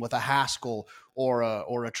campaign with a Haskell or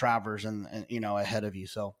a Travers and ahead of you.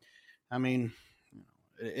 So, I mean,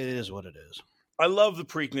 it is what it is. I love the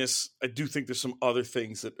Preakness. I do think there's some other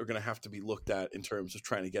things that are going to have to be looked at in terms of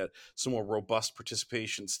trying to get some more robust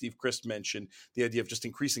participation. Steve Christ mentioned the idea of just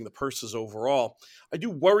increasing the purses overall. I do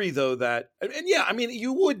worry, though, that, and yeah, I mean,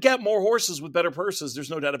 you would get more horses with better purses. There's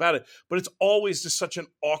no doubt about it. But it's always just such an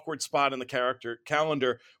awkward spot in the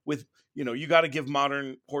calendar with, you got to give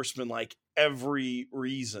modern horsemen like every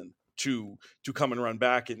reason to come and run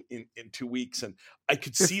back in 2 weeks. And I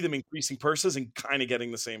could see them increasing purses and kind of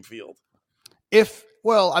getting the same field. If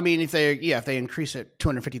they increase it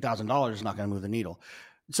 $250,000, it's not going to move the needle.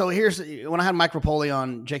 So when I had Mike Rapoli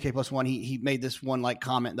on JK+1, he made this one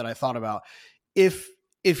comment that I thought about. If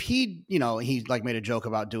he made a joke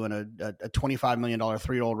about doing a $25 million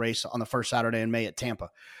 3-year-old race on the first Saturday in May at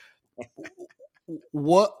Tampa.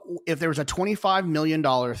 What if there was a $25 million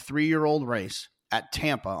 3-year-old race at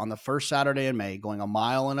Tampa on the first Saturday in May, going a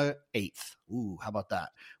mile and an eighth? Ooh, how about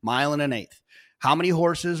that? Mile and an eighth. How many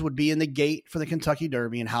horses would be in the gate for the Kentucky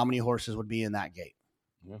Derby, and how many horses would be in that gate?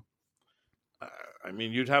 Yeah. I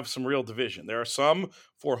mean, you'd have some real division. There are some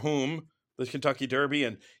for whom the Kentucky Derby,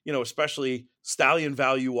 and especially stallion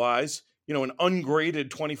value wise, an ungraded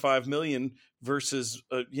 25 million versus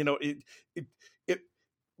it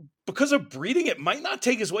because of breeding, it might not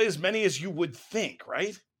take away as many as you would think,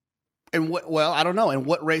 right? And I don't know. And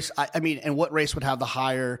what race? And what race would have the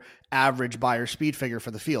higher average buyer speed figure for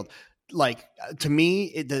the field? Like, to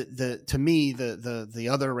me, the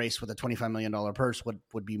other race with a $25 million purse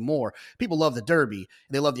would be more. People love the Derby.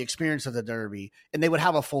 They love the experience of the Derby, and they would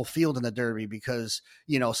have a full field in the Derby because,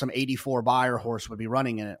 some 84 buyer horse would be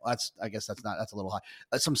running in it. That's a little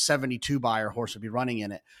high. Some 72 buyer horse would be running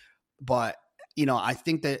in it. But, I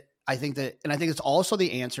think it's also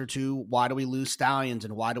the answer to why do we lose stallions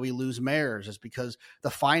and why do we lose mares, is because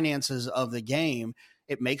the finances of the game,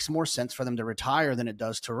 it makes more sense for them to retire than it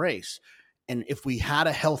does to race. And if we had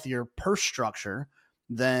a healthier purse structure,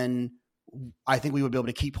 then I think we would be able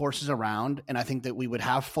to keep horses around, and I think that we would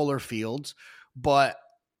have fuller fields. But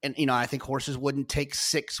I think horses wouldn't take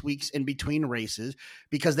 6 weeks in between races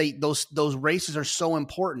because those races are so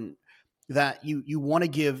important that you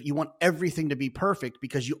want everything to be perfect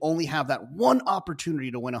because you only have that one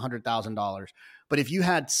opportunity to win $100,000. But if you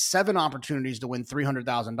had 7 opportunities to win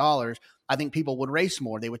 $300,000, I think people would race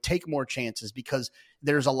more. They would take more chances because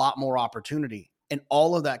there's a lot more opportunity. And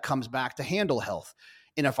all of that comes back to handle health.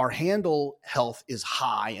 And if our handle health is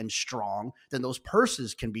high and strong, then those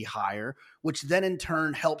purses can be higher, which then in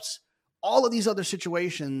turn helps all of these other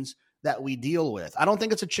situations that we deal with. I don't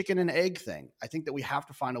think it's a chicken and egg thing. I think that we have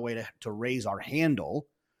to find a way to raise our handle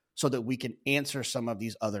so that we can answer some of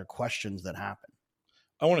these other questions that happen.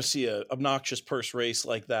 I want to see an obnoxious purse race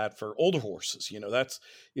like that for older horses.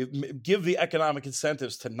 Give the economic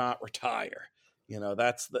incentives to not retire.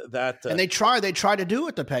 And they try to do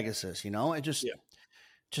it to Pegasus. It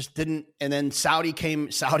just didn't. And then Saudi came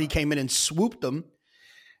in and swooped them.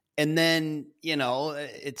 And then,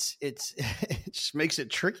 it just makes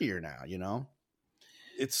it trickier now,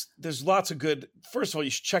 There's lots of good. First of all, you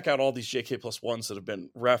should check out all these JK+1s that have been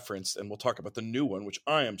referenced, and we'll talk about the new one, which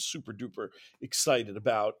I am super duper excited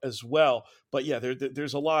about as well. But yeah,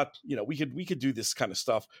 there's a lot, we could do this kind of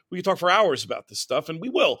stuff. We could talk for hours about this stuff, and we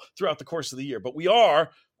will throughout the course of the year, but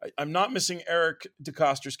I'm not missing Eric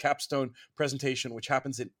DeCoster's capstone presentation, which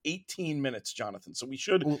happens in 18 minutes, Jonathan. So we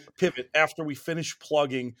should pivot after we finish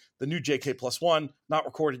plugging the new JK+1, not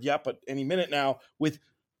recorded yet, but any minute now, with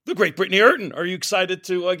the great Brittany Urton. Are you excited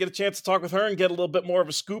to get a chance to talk with her and get a little bit more of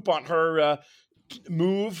a scoop on her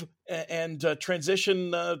move and transition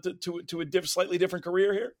to a slightly different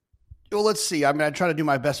career here? Well, let's see. I try to do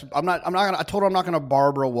my best. I told her I'm not going to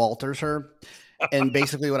Barbara Walters her. And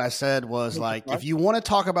basically what I said was if you want to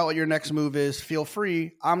talk about what your next move is, feel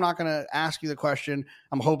free. I'm not going to ask you the question.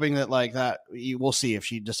 I'm hoping that we'll see if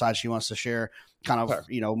she decides she wants to share kind of,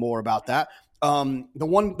 more about that. The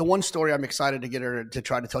one story I'm excited to get her to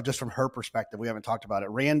try to tell just from her perspective, we haven't talked about it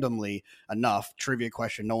randomly enough. Trivia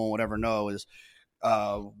question no one would ever know is,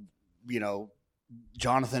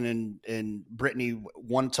 Jonathan and Brittany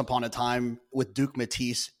once upon a time with Duke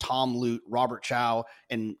Matisse, Tom Lute, Robert Chow,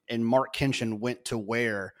 and Mark Kinchin went to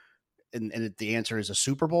where? And the answer is a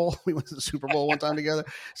Super Bowl. We went to the Super Bowl one time together.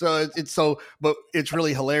 So but it's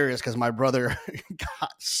really hilarious because my brother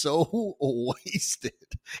got so wasted.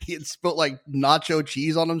 He had spilled like nacho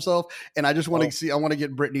cheese on himself. And I just want to see, I want to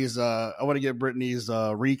get Brittany's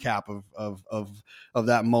recap of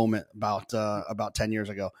that moment about 10 years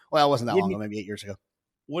ago. Well, it wasn't that long ago, maybe 8 years ago.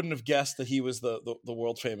 Wouldn't have guessed that he was the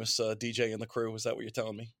world famous DJ in the crew. Is that what you're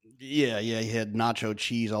telling me? Yeah. He had nacho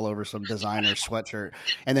cheese all over some designer sweatshirt.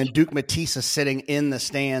 And then Duke Matisse is sitting in the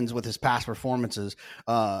stands with his past performances,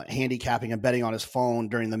 handicapping and betting on his phone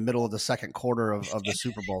during the middle of the second quarter of the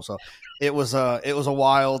Super Bowl. So it was a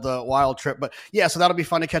wild trip. But yeah, so that'll be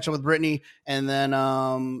fun to catch up with Brittany. And then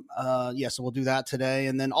so we'll do that today.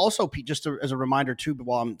 And then also, Pete, just as a reminder too,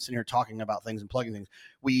 while I'm sitting here talking about things and plugging things,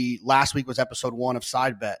 last week was episode 1 of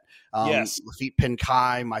Side Bet. Yes. Lafitte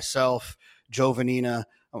Pinkai, myself, Joe Vanina,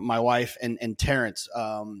 my wife, and Terrence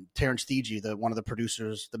Thege, one of the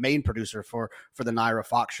producers, the main producer for the Naira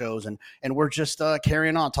Fox shows, and we're just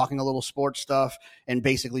carrying on, talking a little sports stuff, and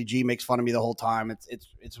basically G makes fun of me the whole time.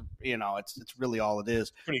 It's really all it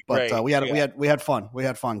is. Pretty but great. We had fun.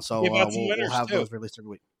 So we'll have those released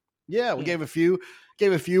every week. Yeah, we gave a few.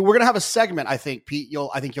 We're gonna have a segment, I think, Pete.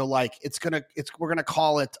 You'll like. We're gonna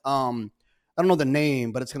call it. I don't know the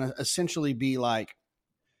name, but it's gonna essentially be like,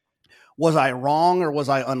 was I wrong or was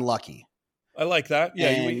I unlucky? I like that.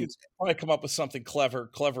 Yeah, you probably come up with something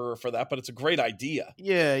cleverer for that, but it's a great idea.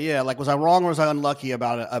 Yeah. Like, was I wrong or was I unlucky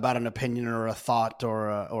about an opinion or a thought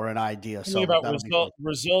or an idea? So about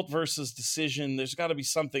result versus decision. There's got to be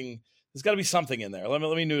something. There's got to be something in there. Let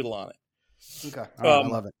me noodle on it. Okay, all right, I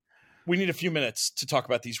love it. We need a few minutes to talk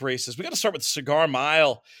about these races. We got to start with the Cigar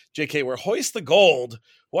Mile, JK, where Hoist the Gold,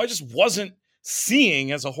 who I just wasn't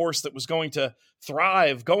seeing as a horse that was going to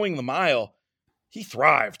thrive going the mile. He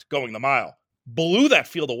thrived going the mile, blew that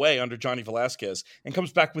field away under Johnny Velasquez, and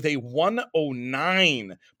comes back with a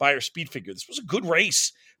 109 Beyer speed figure. This was a good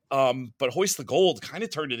race, but Hoist the Gold kind of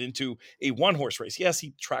turned it into a one-horse race. Yes,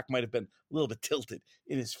 track might have been a little bit tilted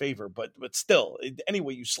in his favor, but still, any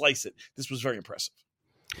way you slice it, this was very impressive.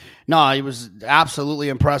 No, he was absolutely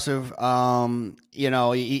impressive.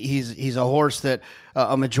 He's a horse that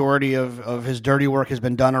a majority of his dirty work has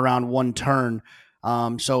been done around one turn.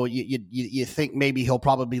 So you think maybe he'll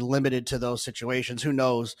probably be limited to those situations. Who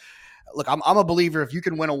knows? Look, I'm a believer if you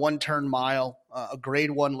can win a 1-turn mile, a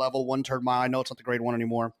grade 1 level 1-turn mile. I know it's not the grade 1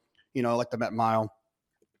 anymore, like the Met Mile,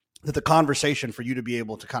 that the conversation for you to be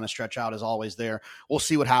able to kind of stretch out is always there. We'll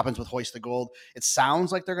see what happens with Hoist the Gold. It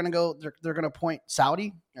sounds like they're going to point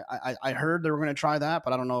Saudi. I heard they were going to try that,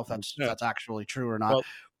 but I don't know if that's actually true or not.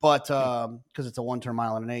 But because it's a 1-turn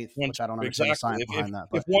mile and an eighth, which I don't understand the science behind that.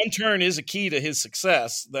 But if 1 turn is a key to his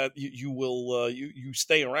success, that you will you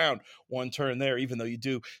stay around 1 turn there, even though you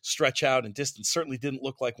do stretch out in distance. Certainly didn't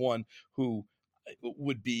look like one who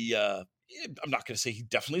would be. I'm not going to say he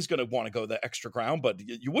definitely is going to want to go the extra ground, but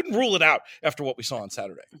you wouldn't rule it out after what we saw on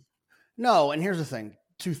Saturday. No, and here's the thing: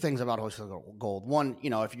 2 things about Hoist the Gold. One,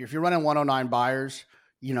 if you're running 109 Beyers,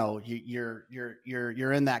 you're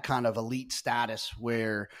in that kind of elite status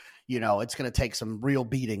where it's going to take some real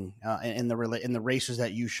beating in the races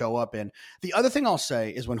that you show up in. The other thing I'll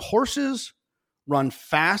say is when horses run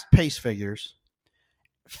fast pace figures,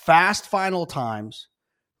 fast final times,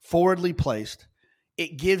 forwardly placed,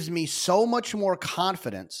 it gives me so much more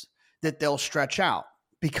confidence that they'll stretch out,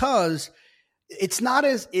 because it's not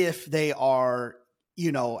as if they are,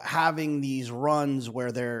 having these runs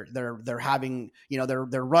where they're having,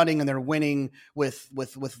 they're running and they're winning with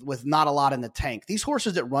not a lot in the tank. These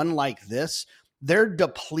horses that run like this, they're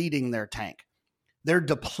depleting their tank.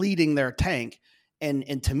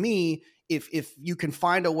 And to me, if you can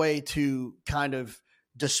find a way to kind of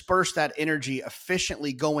disperse that energy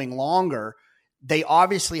efficiently going longer, they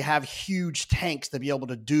obviously have huge tanks to be able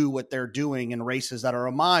to do what they're doing in races that are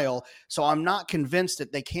a mile. So I'm not convinced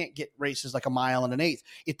that they can't get races like a mile and an eighth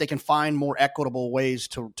if they can find more equitable ways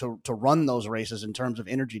to run those races in terms of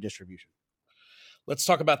energy distribution. Let's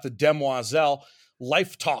talk about the Demoiselle.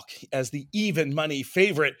 Life Talk as the even money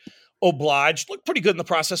favorite. Obliged, looked pretty good in the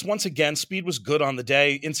process. Once again, speed was good on the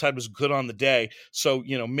day. Inside was good on the day. So,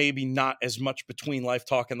 maybe not as much between Life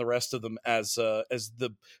Talk and the rest of them as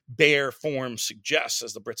the bare form suggests,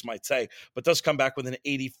 as the Brits might say, but does come back with an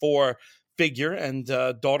 84 figure, and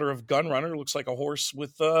Daughter of Gunrunner looks like a horse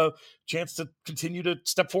with a chance to continue to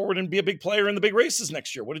step forward and be a big player in the big races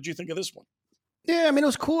next year. What did you think of this one? Yeah, I mean, it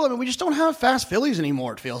was cool. I mean, we just don't have fast fillies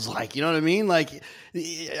anymore, it feels like. You know what I mean? Like,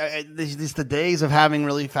 these the days of having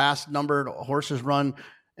really fast numbered horses run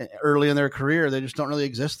early in their career, they just don't really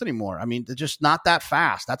exist anymore. I mean, they're just not that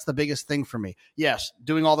fast. That's the biggest thing for me. Yes,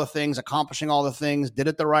 doing all the things, accomplishing all the things, did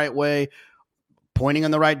it the right way, pointing in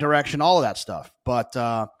the right direction, all of that stuff. But,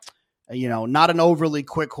 not an overly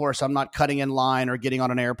quick horse. I'm not cutting in line or getting on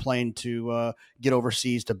an airplane to get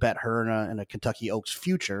overseas to bet her in a Kentucky Oaks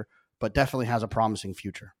future, but definitely has a promising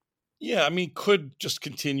future. Yeah, I mean, could just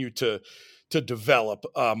continue to develop.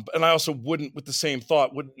 And I also wouldn't, with the same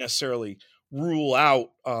thought, wouldn't necessarily rule out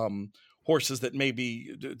horses that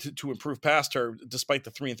maybe to improve past her, despite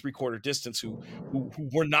the 3 3/4 distance, who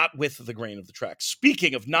were not with the grain of the track.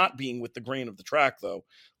 Speaking of not being with the grain of the track, though,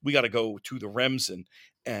 we got to go to the Remsen,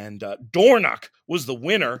 and Dornach was the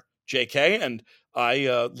winner, JK, and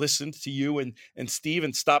I listened to you and Steve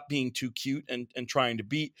and stopped being too cute and trying to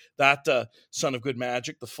beat that son of good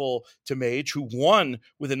magic, the full to Mage, who won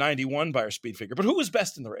with a 91 by our speed figure. But who was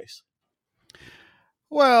best in the race?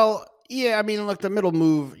 Well, yeah, I mean, look, the middle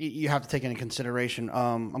move you have to take into consideration.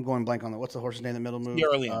 I'm going blank on what's the horse's name? The middle move.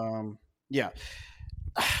 Yeah.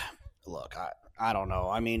 Look, I don't know.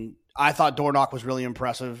 I mean, I thought Dornach was really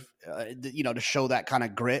impressive. To show that kind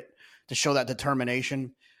of grit, to show that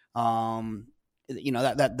determination.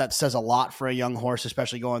 That says a lot for a young horse,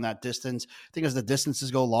 especially going that distance. I think as the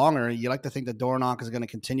distances go longer, you like to think that Dornach is going to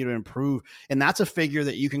continue to improve. And that's a figure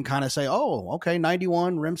that you can kind of say, oh, okay,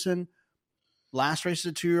 91, Remsen, last race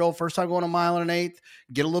as a 2-year-old, first time going a mile and an eighth,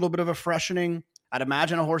 get a little bit of a freshening. I'd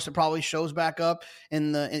imagine a horse that probably shows back up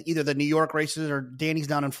in either the New York races or Danny's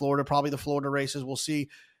down in Florida, probably the Florida races. We'll see.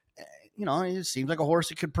 It seems like a horse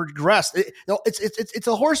that could progress. It's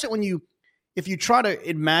a horse that if you try to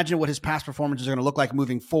imagine what his past performances are going to look like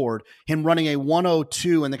moving forward, him running a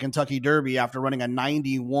 102 in the Kentucky Derby after running a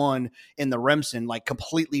 91 in the Remsen,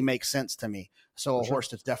 completely makes sense to me. So a horse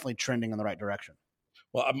that's definitely trending in the right direction.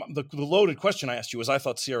 Well, the loaded question I asked you was, I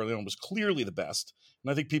thought Sierra Leone was clearly the best.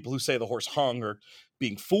 And I think people who say the horse hung are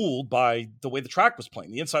being fooled by the way the track was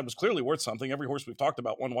playing. The inside was clearly worth something. Every horse we've talked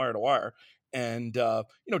about won wire to wire. And,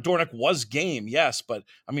 Dornach was game, yes. But,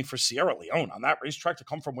 I mean, for Sierra Leone on that racetrack to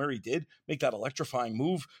come from where he did, make that electrifying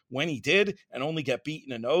move when he did, and only get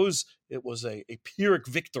beaten a nose, it was a Pyrrhic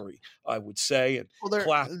victory, I would say. And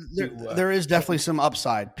there is definitely some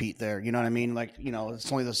upside, Pete, there. You know what I mean?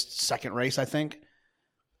 It's only the second race, I think.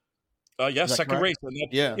 Second race.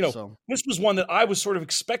 And so this was one that I was sort of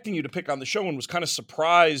expecting you to pick on the show and was kind of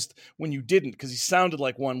surprised when you didn't, because he sounded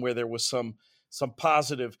like one where there was some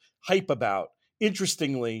positive hype about.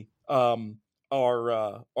 Interestingly, our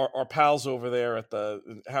pals over there at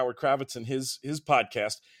the Howard Kravitz and his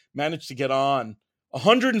podcast managed to get on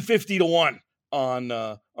 150 to 1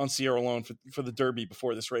 on Sierra Leone for the Derby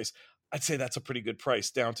before this race. I'd say that's a pretty good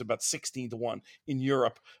price, down to about 16 to 1 in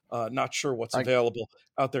Europe. Not sure what's available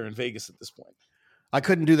out there in Vegas at this point. I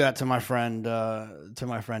couldn't do that to my friend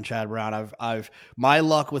Chad Brown. My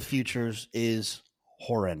luck with futures is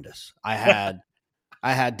horrendous. I had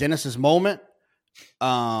Dennis's moment.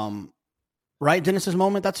 Right? Dennis's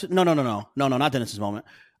moment. That's no, not Dennis's moment.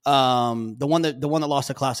 The one that lost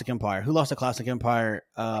the Classic Empire. Who lost the Classic Empire?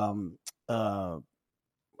 Oh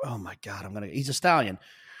my God, he's a stallion.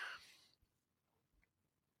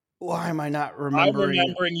 Why am I not remembering? I'm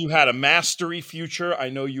remembering you had a Mastery future. I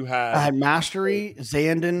know you had. I had Mastery,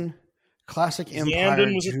 Zandon, Classic Empire.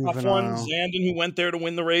 Zandon was Juvenile. A tough one. Zandon, who went there to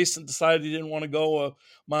win the race and decided he didn't want to go a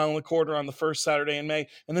mile and a quarter on the first Saturday in May.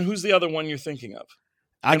 And then who's the other one you're thinking of?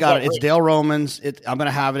 I got it. It's Dale Romans. I'm going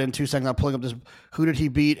to have it in 2 seconds. I'm pulling up this. Who did he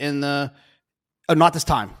beat in the? Oh, not this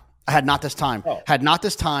time. I had not this time. Oh. Had not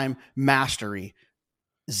this time. Mastery,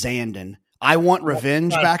 Zandon. I want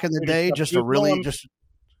revenge back in the day. Just to really just.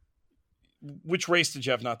 Which race did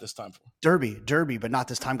you have not this time for? Derby, but not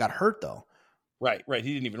this time. Got hurt though. Right.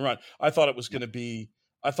 He didn't even run. I thought it was going to be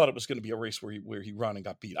a race where he ran and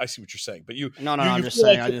got beat. I see what you're saying, but I'm just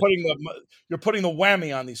saying you're putting the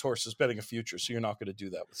whammy on these horses betting a future, so you're not going to do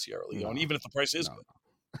that with Sierra Leone, even if the price is good.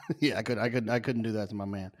 Yeah, I couldn't do that to my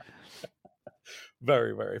man.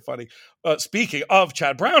 Very, very funny. Speaking of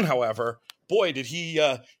Chad Brown, however, boy, did he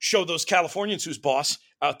show those Californians who's boss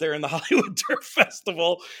out there in the Hollywood Turf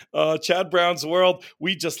Festival. Chad Brown's World.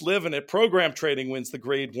 We just live in it. Program Trading wins the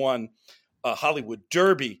Grade 1 Hollywood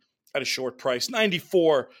Derby at a short price,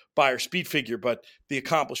 94 buyer speed figure. But the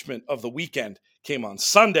accomplishment of the weekend came on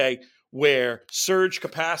Sunday, where Surge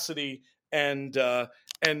Capacity and her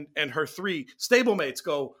 3 stablemates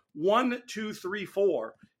go 1, 2, 3,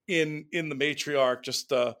 4 in the matriarch.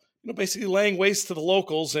 Just basically laying waste to the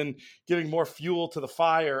locals and giving more fuel to the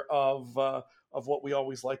fire of what we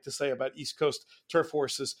always like to say about East Coast turf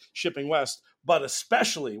horses shipping west, but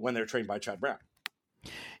especially when they're trained by Chad Brown.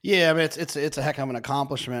 Yeah, I mean it's a heck of an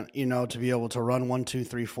accomplishment, to be able to run 1, 2,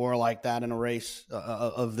 3, 4 like that in a race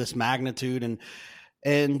of this magnitude,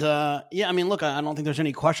 and yeah, I mean, look, I don't think there's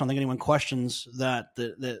any question. I don't think anyone questions that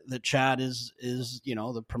Chad is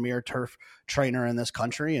the premier turf trainer in this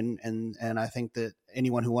country, and I think that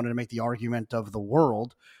anyone who wanted to make the argument of the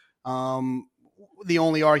world, the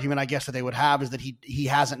only argument I guess that they would have is that he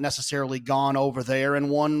hasn't necessarily gone over there and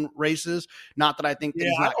won races. Not that I think that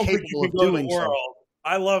he's not capable of doing so.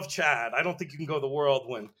 I love Chad. I don't think you can go the world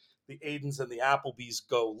when the Aidens and the Applebys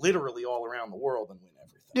go literally all around the world and win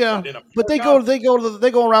everything. Yeah, but they go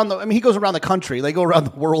around the. I mean, he goes around the country. They go around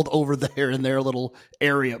the world over there in their little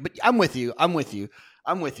area. But I'm with you. I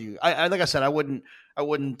like I said, I wouldn't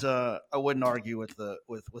argue with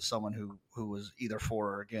someone who was either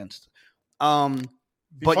for or against.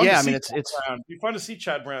 But yeah, I mean, it'd be fun to see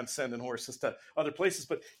Chad Brown sending horses to other places,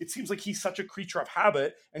 but it seems like he's such a creature of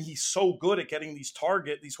habit, and he's so good at getting these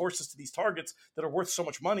horses to these targets that are worth so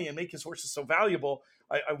much money and make his horses so valuable.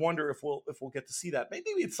 I wonder if we'll get to see that.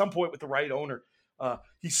 Maybe at some point with the right owner.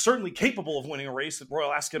 He's certainly capable of winning a race at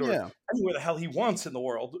Royal Ascot or anywhere the hell he wants in the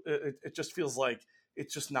world. It just feels like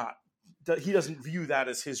it's just not. He doesn't view that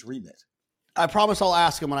as his remit. I promise I'll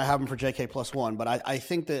ask him when I have him for JK+1, but I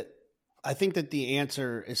think that the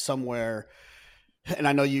answer is somewhere, and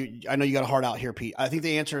I know you got a heart out here, Pete. I think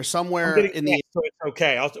the answer is somewhere in the. So it's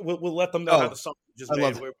okay. We'll let them know how the song is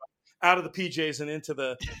made. We're out of the PJs and into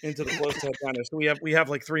the close to headliner. So we have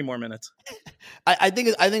like 3 more minutes. I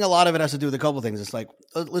think a lot of it has to do with a couple of things. It's like,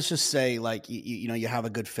 let's just say like you have a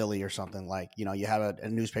good filly or something, like you have a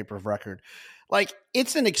newspaper of record. Like,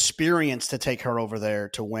 it's an experience to take her over there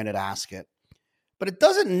to win at Ascot. But it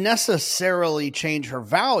doesn't necessarily change her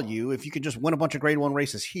value if you could just win a bunch of Grade 1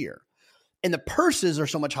 races here. And the purses are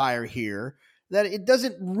so much higher here that it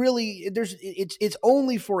doesn't really – it's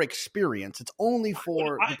only for experience. It's only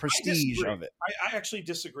for the prestige of it. I actually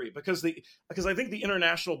disagree because I think the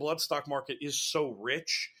international bloodstock market is so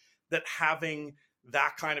rich that having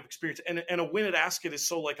that kind of experience and a win at Ascot is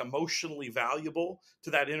so like emotionally valuable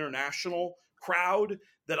to that international crowd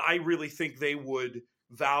that I really think they would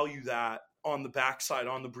value that on the backside,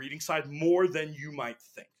 on the breeding side, more than you might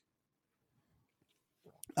think.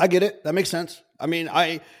 I get it. That makes sense. I mean,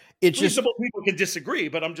 it's reasonable people can disagree,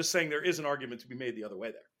 but I'm just saying there is an argument to be made the other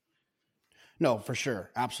way there. No, for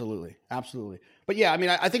sure. Absolutely. But yeah, I mean,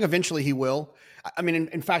 I think eventually he will. I mean,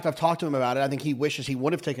 in fact, I've talked to him about it. I think he wishes he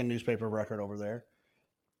would have taken newspaper record over there.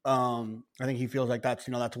 I think he feels like that's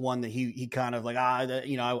one that he kind of like,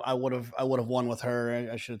 I would have won with her.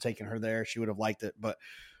 I should have taken her there. She would have liked it, but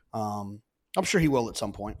I'm sure he will at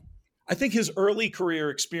some point. I think his early career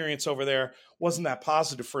experience over there wasn't that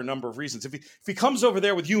positive for a number of reasons. If he comes over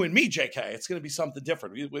there with you and me, JK, it's going to be something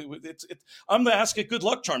different. I'm the ask it good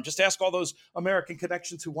luck charm. Just ask all those American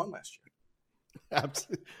connections who won last year.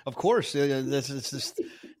 Of course,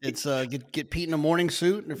 it's get Pete in a morning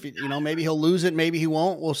suit, and if maybe he'll lose it, maybe he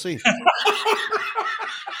won't. We'll see.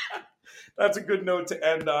 That's a good note to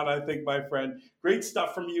end on, I think, my friend. Great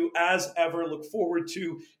stuff from you as ever. Look forward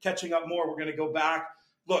to catching up more. We're going to go back.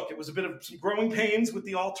 Look, it was a bit of some growing pains with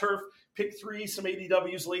the all-turf pick 3, some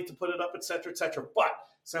ADWs late to put it up, et cetera, but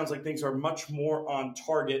sounds like things are much more on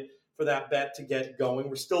target for that bet to get going.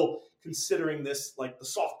 We're still considering this like the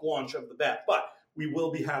soft launch of the bet, but we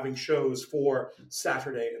will be having shows for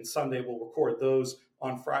Saturday and Sunday. We'll record those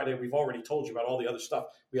on Friday. We've already told you about all the other stuff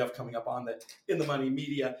we have coming up on the In the Money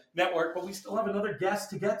Media Network, but we still have another guest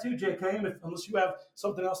to get to, JK, and unless you have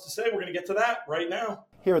something else to say, we're going to get to that right now.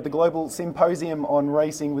 Here at the Global Symposium on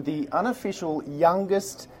Racing with the unofficial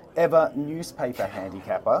youngest ever newspaper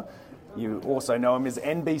handicapper. You also know him as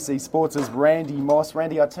NBC Sports' Randy Moss.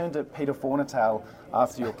 Randy, I turned to Peter Fornatale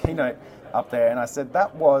after your keynote up there and I said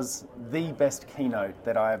that was the best keynote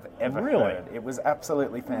that I've ever heard. It was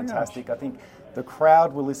absolutely fantastic. I think the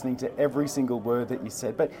crowd were listening to every single word that you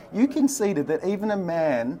said. But you conceded that even a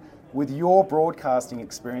man with your broadcasting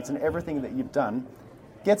experience and everything that you've done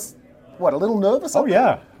gets, a little nervous? Oh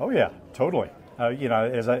yeah, totally.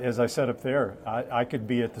 As I said up there, I could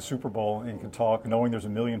be at the Super Bowl and can talk knowing there's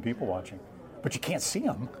 1 million people watching. But you can't see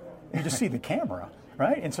them. You just see the camera,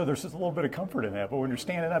 right? And so there's just a little bit of comfort in that. But when you're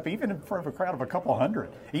standing up, even in front of a crowd of a couple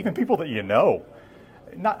hundred, even people that you know,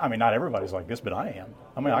 not everybody's like this, but I am.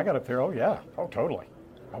 I got up there, totally.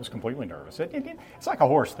 I was completely nervous. It's like a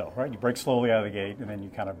horse, though, right? You break slowly out of the gate, and then you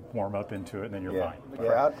kind of warm up into it, and then you're fine.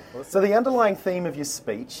 Yeah. So the underlying theme of your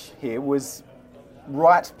speech here was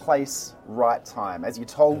right place, right time. As you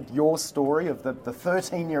told your story of the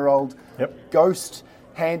 13-year-old ghost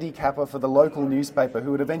handicapper for the local newspaper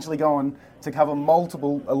who would eventually go on to cover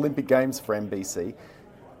multiple Olympic Games for NBC.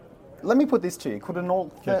 Let me put this to you. Could an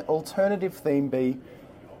alternative theme be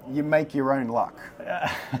you make your own luck?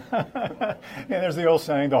 Yeah, there's the old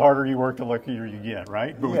saying, the harder you work, the luckier you get,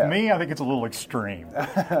 right? But with me, I think it's a little extreme,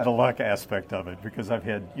 the luck aspect of it, because I've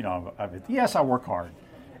had, yes, I work hard.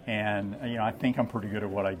 And, I think I'm pretty good at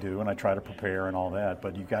what I do, and I try to prepare and all that,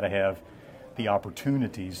 but you've got to have the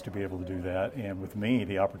opportunities to be able to do that. And with me,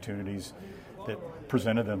 the opportunities that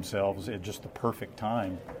presented themselves at just the perfect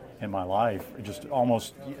time in my life, it just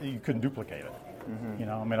almost, you couldn't duplicate it.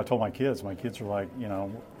 Mm-hmm. I told my kids are like,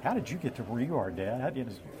 how did you get to where you are, Dad?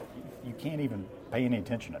 You can't even pay any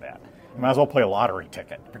attention to that. You might as well play a lottery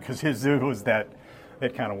ticket, because it was that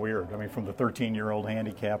kind of weird. From the 13-year-old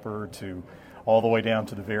handicapper to all the way down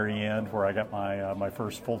to the very end, where I got my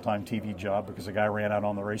first full-time TV job because a guy ran out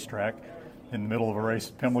on the racetrack in the middle of a race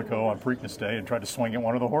at Pimlico on Preakness Day and tried to swing at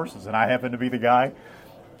one of the horses, and I happened to be the guy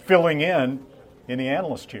filling in the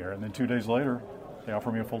analyst chair. And then 2 days later, they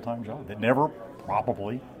offered me a full-time job. That never would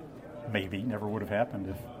have happened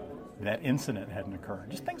if that incident hadn't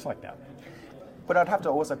occurred. Just things like that. But I'd have to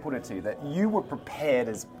also put it to you that you were prepared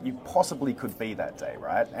as you possibly could be that day,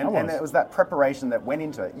 right? And it was that preparation that went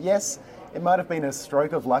into it. Yes, it might have been a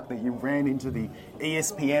stroke of luck that you ran into the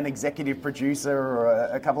ESPN executive producer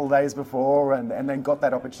a couple of days before and then got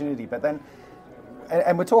that opportunity. But then,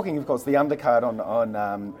 and we're talking, of course, the undercard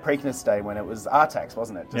on Preakness Day when it was RTAX,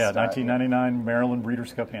 wasn't it? 1999 Maryland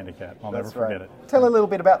Breeders' Cup Handicap. I'll never forget it. Tell a little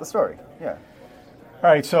bit about the story. Yeah. All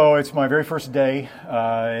right, so it's my very first day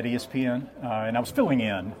at ESPN, and I was filling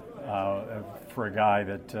in for a guy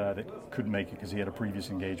that couldn't make it because he had a previous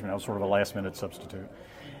engagement. I was sort of a last-minute substitute,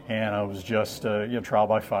 and I was just trial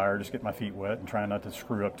by fire, just getting my feet wet and trying not to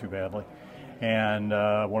screw up too badly. And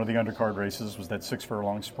one of the undercard races was that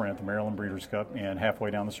 6-furlong sprint, the Maryland Breeders' Cup, and halfway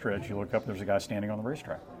down the stretch, you look up, there's a guy standing on the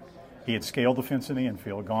racetrack. He had scaled the fence in the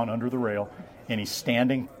infield, gone under the rail, and he's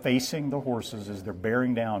standing facing the horses as they're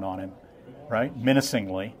bearing down on him, right,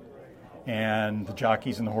 menacingly, and the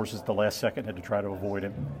jockeys and the horses at the last second had to try to avoid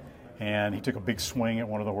him. And he took a big swing at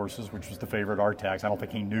one of the horses, which was the favorite RTAX. I don't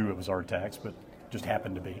think he knew it was RTAX, but just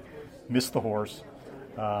happened to be. Missed the horse,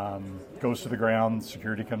 goes to the ground,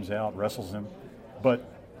 security comes out, wrestles him. But,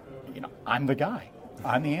 I'm the guy.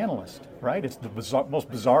 I'm the analyst, right? It's the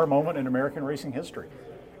most bizarre moment in American racing history.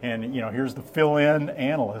 And, here's the fill-in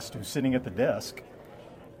analyst who's sitting at the desk.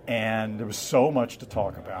 And there was so much to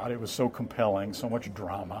talk about. It was so compelling, so much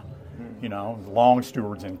drama. Long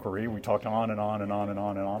steward's inquiry. We talked on and on and on and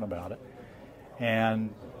on and on about it.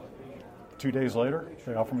 And 2 days later,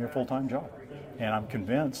 they offered me a full-time job. And I'm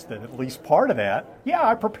convinced that at least part of that,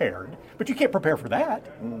 I prepared. But you can't prepare for that.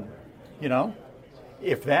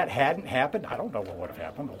 If that hadn't happened, I don't know what would have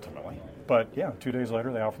happened ultimately. But 2 days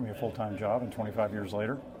later, they offered me a full-time job. And 25 years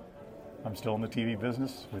later, I'm still in the TV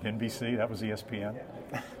business with NBC. That was ESPN.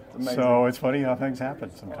 So it's funny how things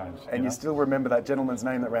happen sometimes. And you still remember that gentleman's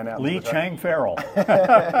name that ran out? Lee Chang Farrell.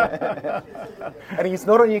 And he's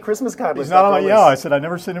not on your Christmas card list? He's not on my, I said I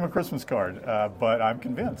never sent him a Christmas card. But I'm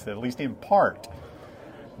convinced that at least in part,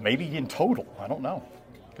 maybe in total, I don't know.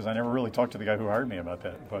 Because I never really talked to the guy who hired me about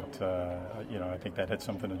that. But, I think that had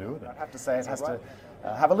something to do with it. I have to say it has to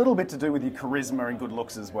have a little bit to do with your charisma and good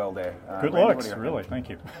looks as well there. Good looks, really. Thank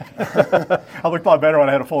you. I looked a lot better when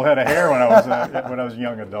I had a full head of hair when I was a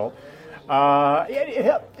young adult.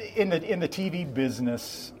 In the TV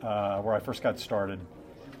business, where I first got started,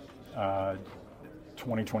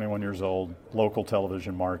 21 years old, local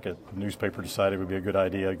television market. The newspaper decided it would be a good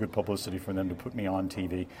idea, good publicity for them to put me on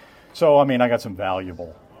TV. So, I got some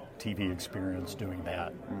valuable TV experience doing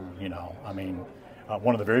that.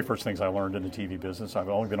 One of the very first things I learned in the TV business, I've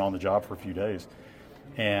only been on the job for a few days,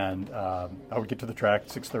 and I would get to the track at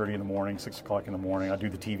 6:30 in the morning, 6 o'clock in the morning. I'd do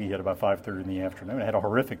the TV at about 5:30 in the afternoon. I had a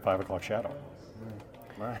horrific 5 o'clock shadow.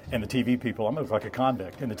 Right. And the TV people, I'm like a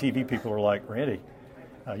convict, and the TV people were like, Randy,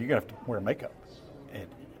 you're going to have to wear makeup. And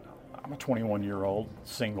I'm a 21-year-old,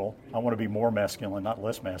 single. I want to be more masculine, not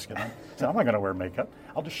less masculine. So I'm not going to wear makeup.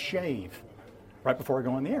 I'll just shave right before I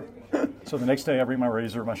go on the air. So the next day I bring my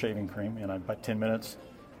razor, my shaving cream, and about 10 minutes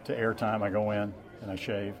to airtime, I go in and I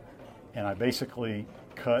shave. And I basically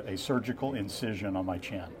cut a surgical incision on my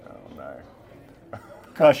chin. Oh, no.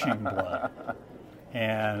 Gushing blood.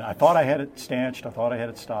 And I thought I had it stanched. I thought I had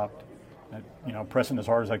it stopped. Pressing as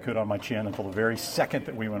hard as I could on my chin until the very second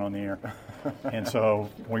that we went on the air. And so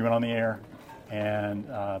we went on the air, and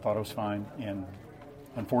I thought it was fine. And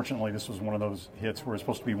Unfortunately, this was one of those hits where it's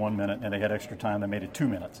supposed to be 1 minute, and they had extra time. They made it 2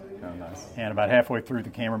 minutes. Oh, nice. And about halfway through, the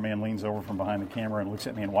cameraman leans over from behind the camera and looks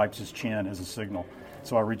at me and wipes his chin as a signal.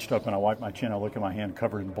 So I reached up and I wiped my chin. I look at my hand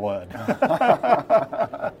covered in blood.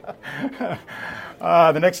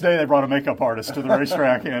 The next day, they brought a makeup artist to the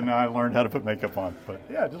racetrack, and I learned how to put makeup on. But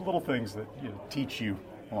yeah, just little things that teach you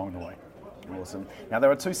along the way. Awesome. Now,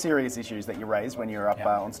 there are two serious issues that you raised when you're up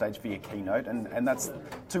on stage for your keynote, and that's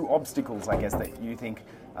two obstacles, I guess, that you think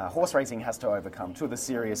horse racing has to overcome. Two of the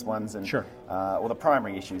serious ones, and Sure. Or the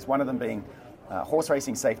primary issues. One of them being horse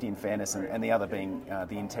racing safety and fairness, and the other being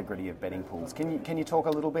the integrity of betting pools. Can you talk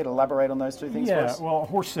a little bit, elaborate on those two things for us? Well,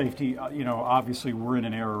 horse safety, obviously we're in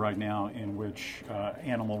an era right now in which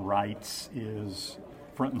animal rights is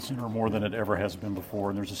front and center more than it ever has been before,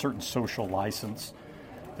 and there's a certain social license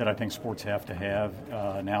that I think sports have to have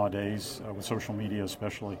nowadays, with social media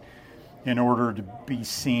especially, in order to be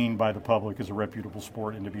seen by the public as a reputable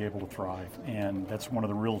sport and to be able to thrive. And that's one of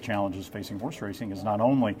the real challenges facing horse racing, is not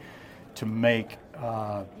only to make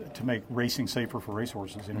racing safer for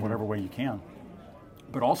racehorses in whatever way you can,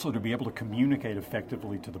 but also to be able to communicate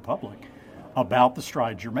effectively to the public about the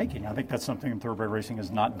strides you're making. I think that's something thoroughbred racing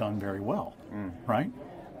has not done very well, right?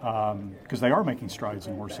 Because they are making strides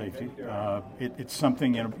in horse safety. It's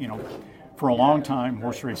something, for a long time,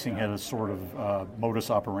 horse racing had a sort of modus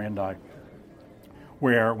operandi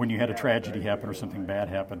where when you had a tragedy happen or something bad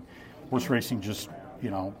happen, horse racing just,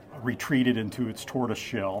 retreated into its tortoise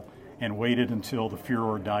shell and waited until the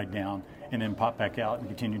furor died down and then popped back out and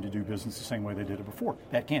continued to do business the same way they did it before.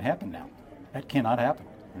 That can't happen now. That cannot happen.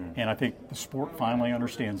 And I think the sport finally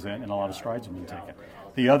understands that, and a lot of strides have been taken.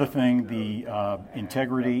 The other thing, the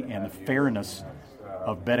integrity and the fairness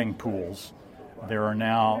of betting pools. There are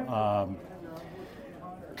now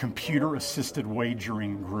computer-assisted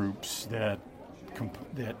wagering groups that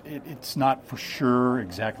it's not for sure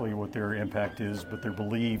exactly what their impact is, but they're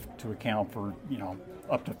believed to account for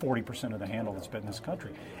up to 40% of the handle that's bet in this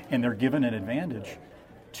country, and they're given an advantage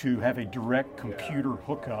to have a direct computer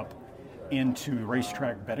hookup into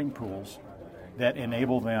racetrack betting pools that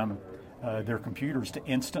enable them, their computers, to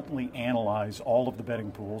instantly analyze all of the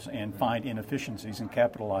betting pools and find inefficiencies and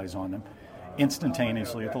capitalize on them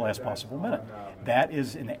instantaneously at the last possible minute. That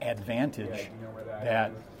is an advantage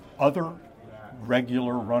that other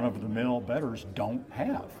regular run-of-the-mill bettors don't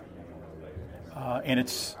have. And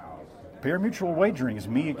it's pari-mutuel wagering is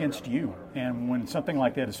me against you. And when something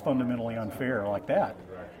like that is fundamentally unfair like that,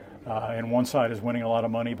 and one side is winning a lot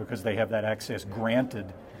of money because they have that access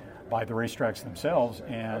granted by the racetracks themselves,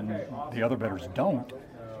 and the other bettors don't,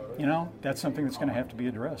 that's something that's going to have to be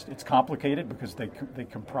addressed. It's complicated because they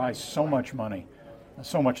comprise so much money,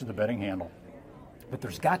 so much of the betting handle. But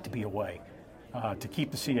there's got to be a way to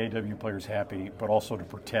keep the CAW players happy, but also to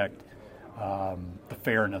protect the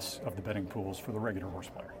fairness of the betting pools for the regular horse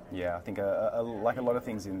player. Yeah, I think like a lot of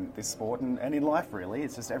things in this sport and in life, really,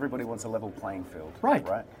 it's just everybody wants a level playing field. Right.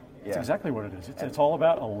 Yeah. That's exactly what it is. It's all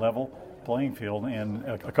about a level playing field, and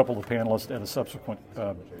a couple of the panelists at a subsequent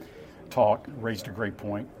talk raised a great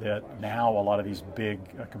point that now a lot of these big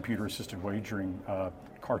computer-assisted wagering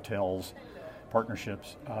cartels,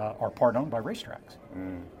 partnerships, are part-owned by racetracks.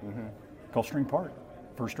 Mm-hmm. Gulfstream Park,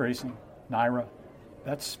 First Racing, NYRA.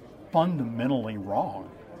 That's fundamentally wrong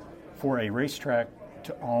for a racetrack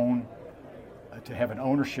to own, to have an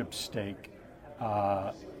ownership stake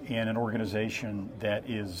in an organization that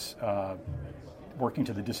is working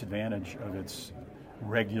to the disadvantage of its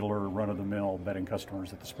regular run-of-the-mill betting customers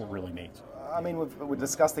that the sport really needs. I mean, we've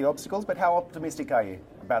discussed the obstacles, but how optimistic are you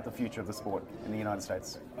about the future of the sport in the United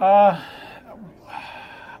States? I'd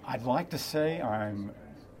like to say I'm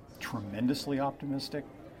tremendously optimistic.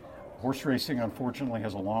 Horse racing, unfortunately,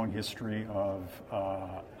 has a long history of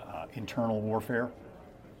internal warfare,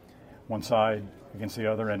 one side against the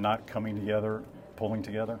other, and not coming together, pulling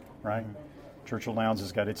together, right? Mm-hmm. Churchill Downs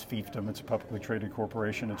has got its fiefdom. It's a publicly traded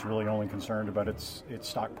corporation. It's really only concerned about its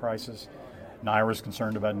stock prices. NYRA is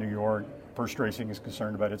concerned about New York. First Racing is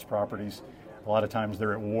concerned about its properties. A lot of times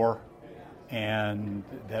they're at war, and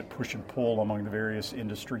that push and pull among the various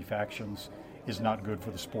industry factions is not good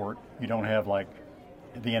for the sport. You don't have like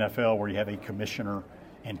the NFL where you have a commissioner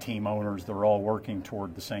and team owners that are all working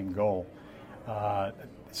toward the same goal.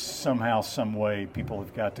 Somehow, some way, people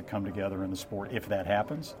have got to come together in the sport. If that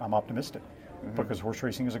happens, I'm optimistic, because horse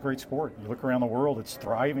racing is a great sport. You look around the world, it's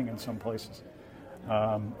thriving in some places.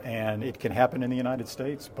 And it can happen in the United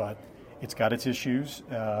States, but it's got its issues,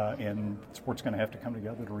 and the sport's going to have to come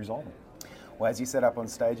together to resolve them. Well, as you said up on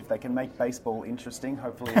stage, if they can make baseball interesting,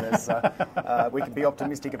 hopefully we can be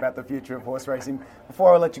optimistic about the future of horse racing.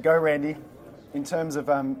 Before I let you go, Randy, In terms of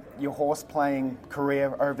your horse playing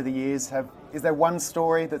career over the years, is there one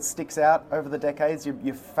story that sticks out over the decades?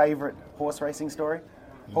 Your favourite horse racing story,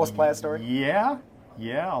 horse player story? Yeah.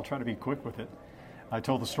 I'll try to be quick with it. I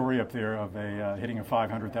told the story up there of hitting a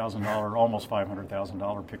 $500,000, almost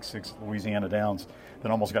 $500,000 pick six at Louisiana Downs that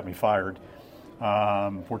almost got me fired.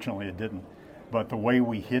 Fortunately, it didn't. But the way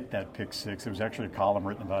we hit that pick six, there was actually a column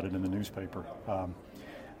written about it in the newspaper.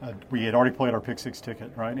 We had already played our pick six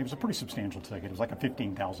ticket, right? And it was a pretty substantial ticket. It was like a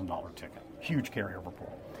 $15,000 ticket, huge carryover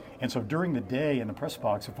pool. And so during the day in the press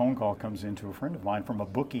box, a phone call comes in to a friend of mine from a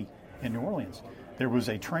bookie in New Orleans. There was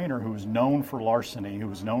a trainer who was known for larceny, who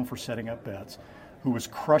was known for setting up bets, who was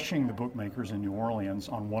crushing the bookmakers in New Orleans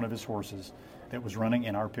on one of his horses that was running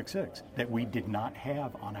in our pick six that we did not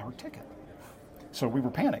have on our ticket. So we were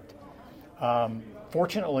panicked.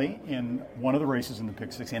 Fortunately, in one of the races in the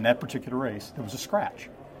pick six, in that particular race, there was a scratch.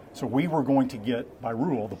 So we were going to get, by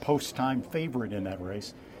rule, the post-time favorite in that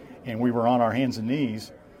race, and we were on our hands and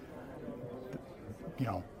knees,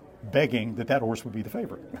 begging that horse would be the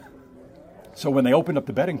favorite. So when they opened up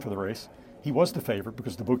the betting for the race, he was the favorite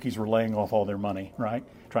because the bookies were laying off all their money, right,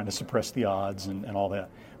 trying to suppress the odds and all that.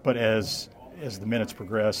 But as the minutes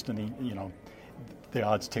progressed and the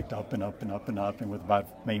odds ticked up and up and up and up, and with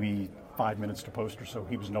about maybe 5 minutes to post or so,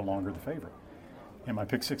 he was no longer the favorite. And my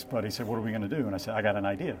pick six buddy said, "What are we going to do?" And I said, "I got an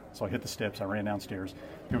idea." So I hit the steps. I ran downstairs.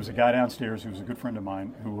 There was a guy downstairs who was a good friend of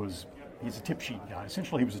mine he's a tip sheet guy.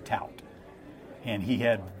 Essentially, he was a tout. And he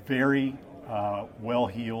had very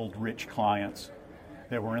well-heeled, rich clients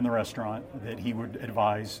that were in the restaurant that he would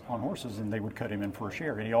advise on horses, and they would cut him in for a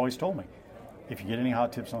share. And he always told me, "If you get any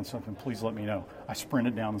hot tips on something, please let me know." I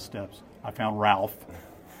sprinted down the steps. I found Ralph.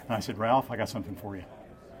 And I said, "Ralph, I got something for you.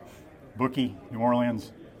 Bookie, New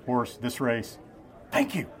Orleans, horse, this race."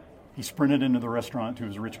 "Thank you." He sprinted into the restaurant to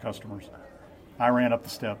his rich customers. I ran up the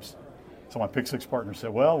steps. So my pick six partner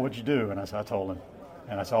said, "Well, what'd you do?" And I said, "I told him."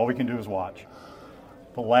 And I said, "All we can do is watch."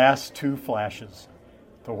 The last two flashes,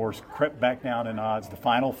 the horse crept back down in odds. The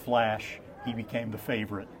final flash, he became the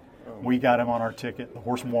favorite. We got him on our ticket. The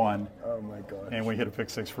horse won. Oh my gosh. And we hit a pick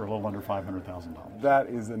six for a little under $500,000. That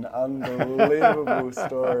is an unbelievable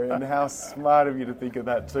story, and how smart of you to think of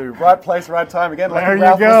that too. Right place, right time again. There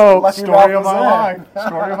you go. Story of my life.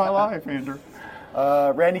 Story of my life, Andrew.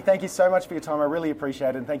 Randy, thank you so much for your time. I really appreciate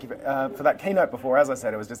it, and thank you for that keynote before. As I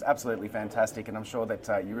said, it was just absolutely fantastic, and I'm sure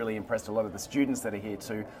that you really impressed a lot of the students that are here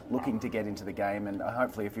too, looking to get into the game, and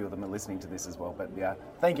hopefully a few of them are listening to this as well. But yeah,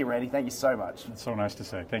 thank you, Randy. Thank you so much. It's so nice to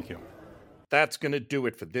say. Thank you. That's going to do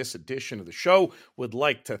it for this edition of the show. Would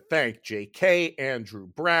like to thank JK, Andrew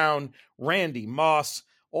Brown, Randy Moss,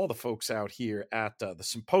 all the folks out here at the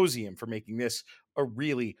Symposium for making this a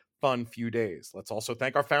really fun few days. Let's also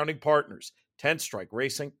thank our founding partners, 10th Strike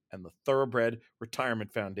Racing and the Thoroughbred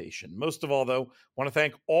Retirement Foundation. Most of all, though, I want to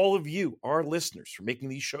thank all of you, our listeners, for making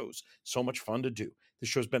these shows so much fun to do. This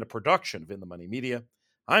show's been a production of In the Money Media.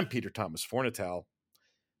 I'm Peter Thomas Fornatale.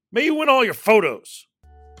 May you win all your photos.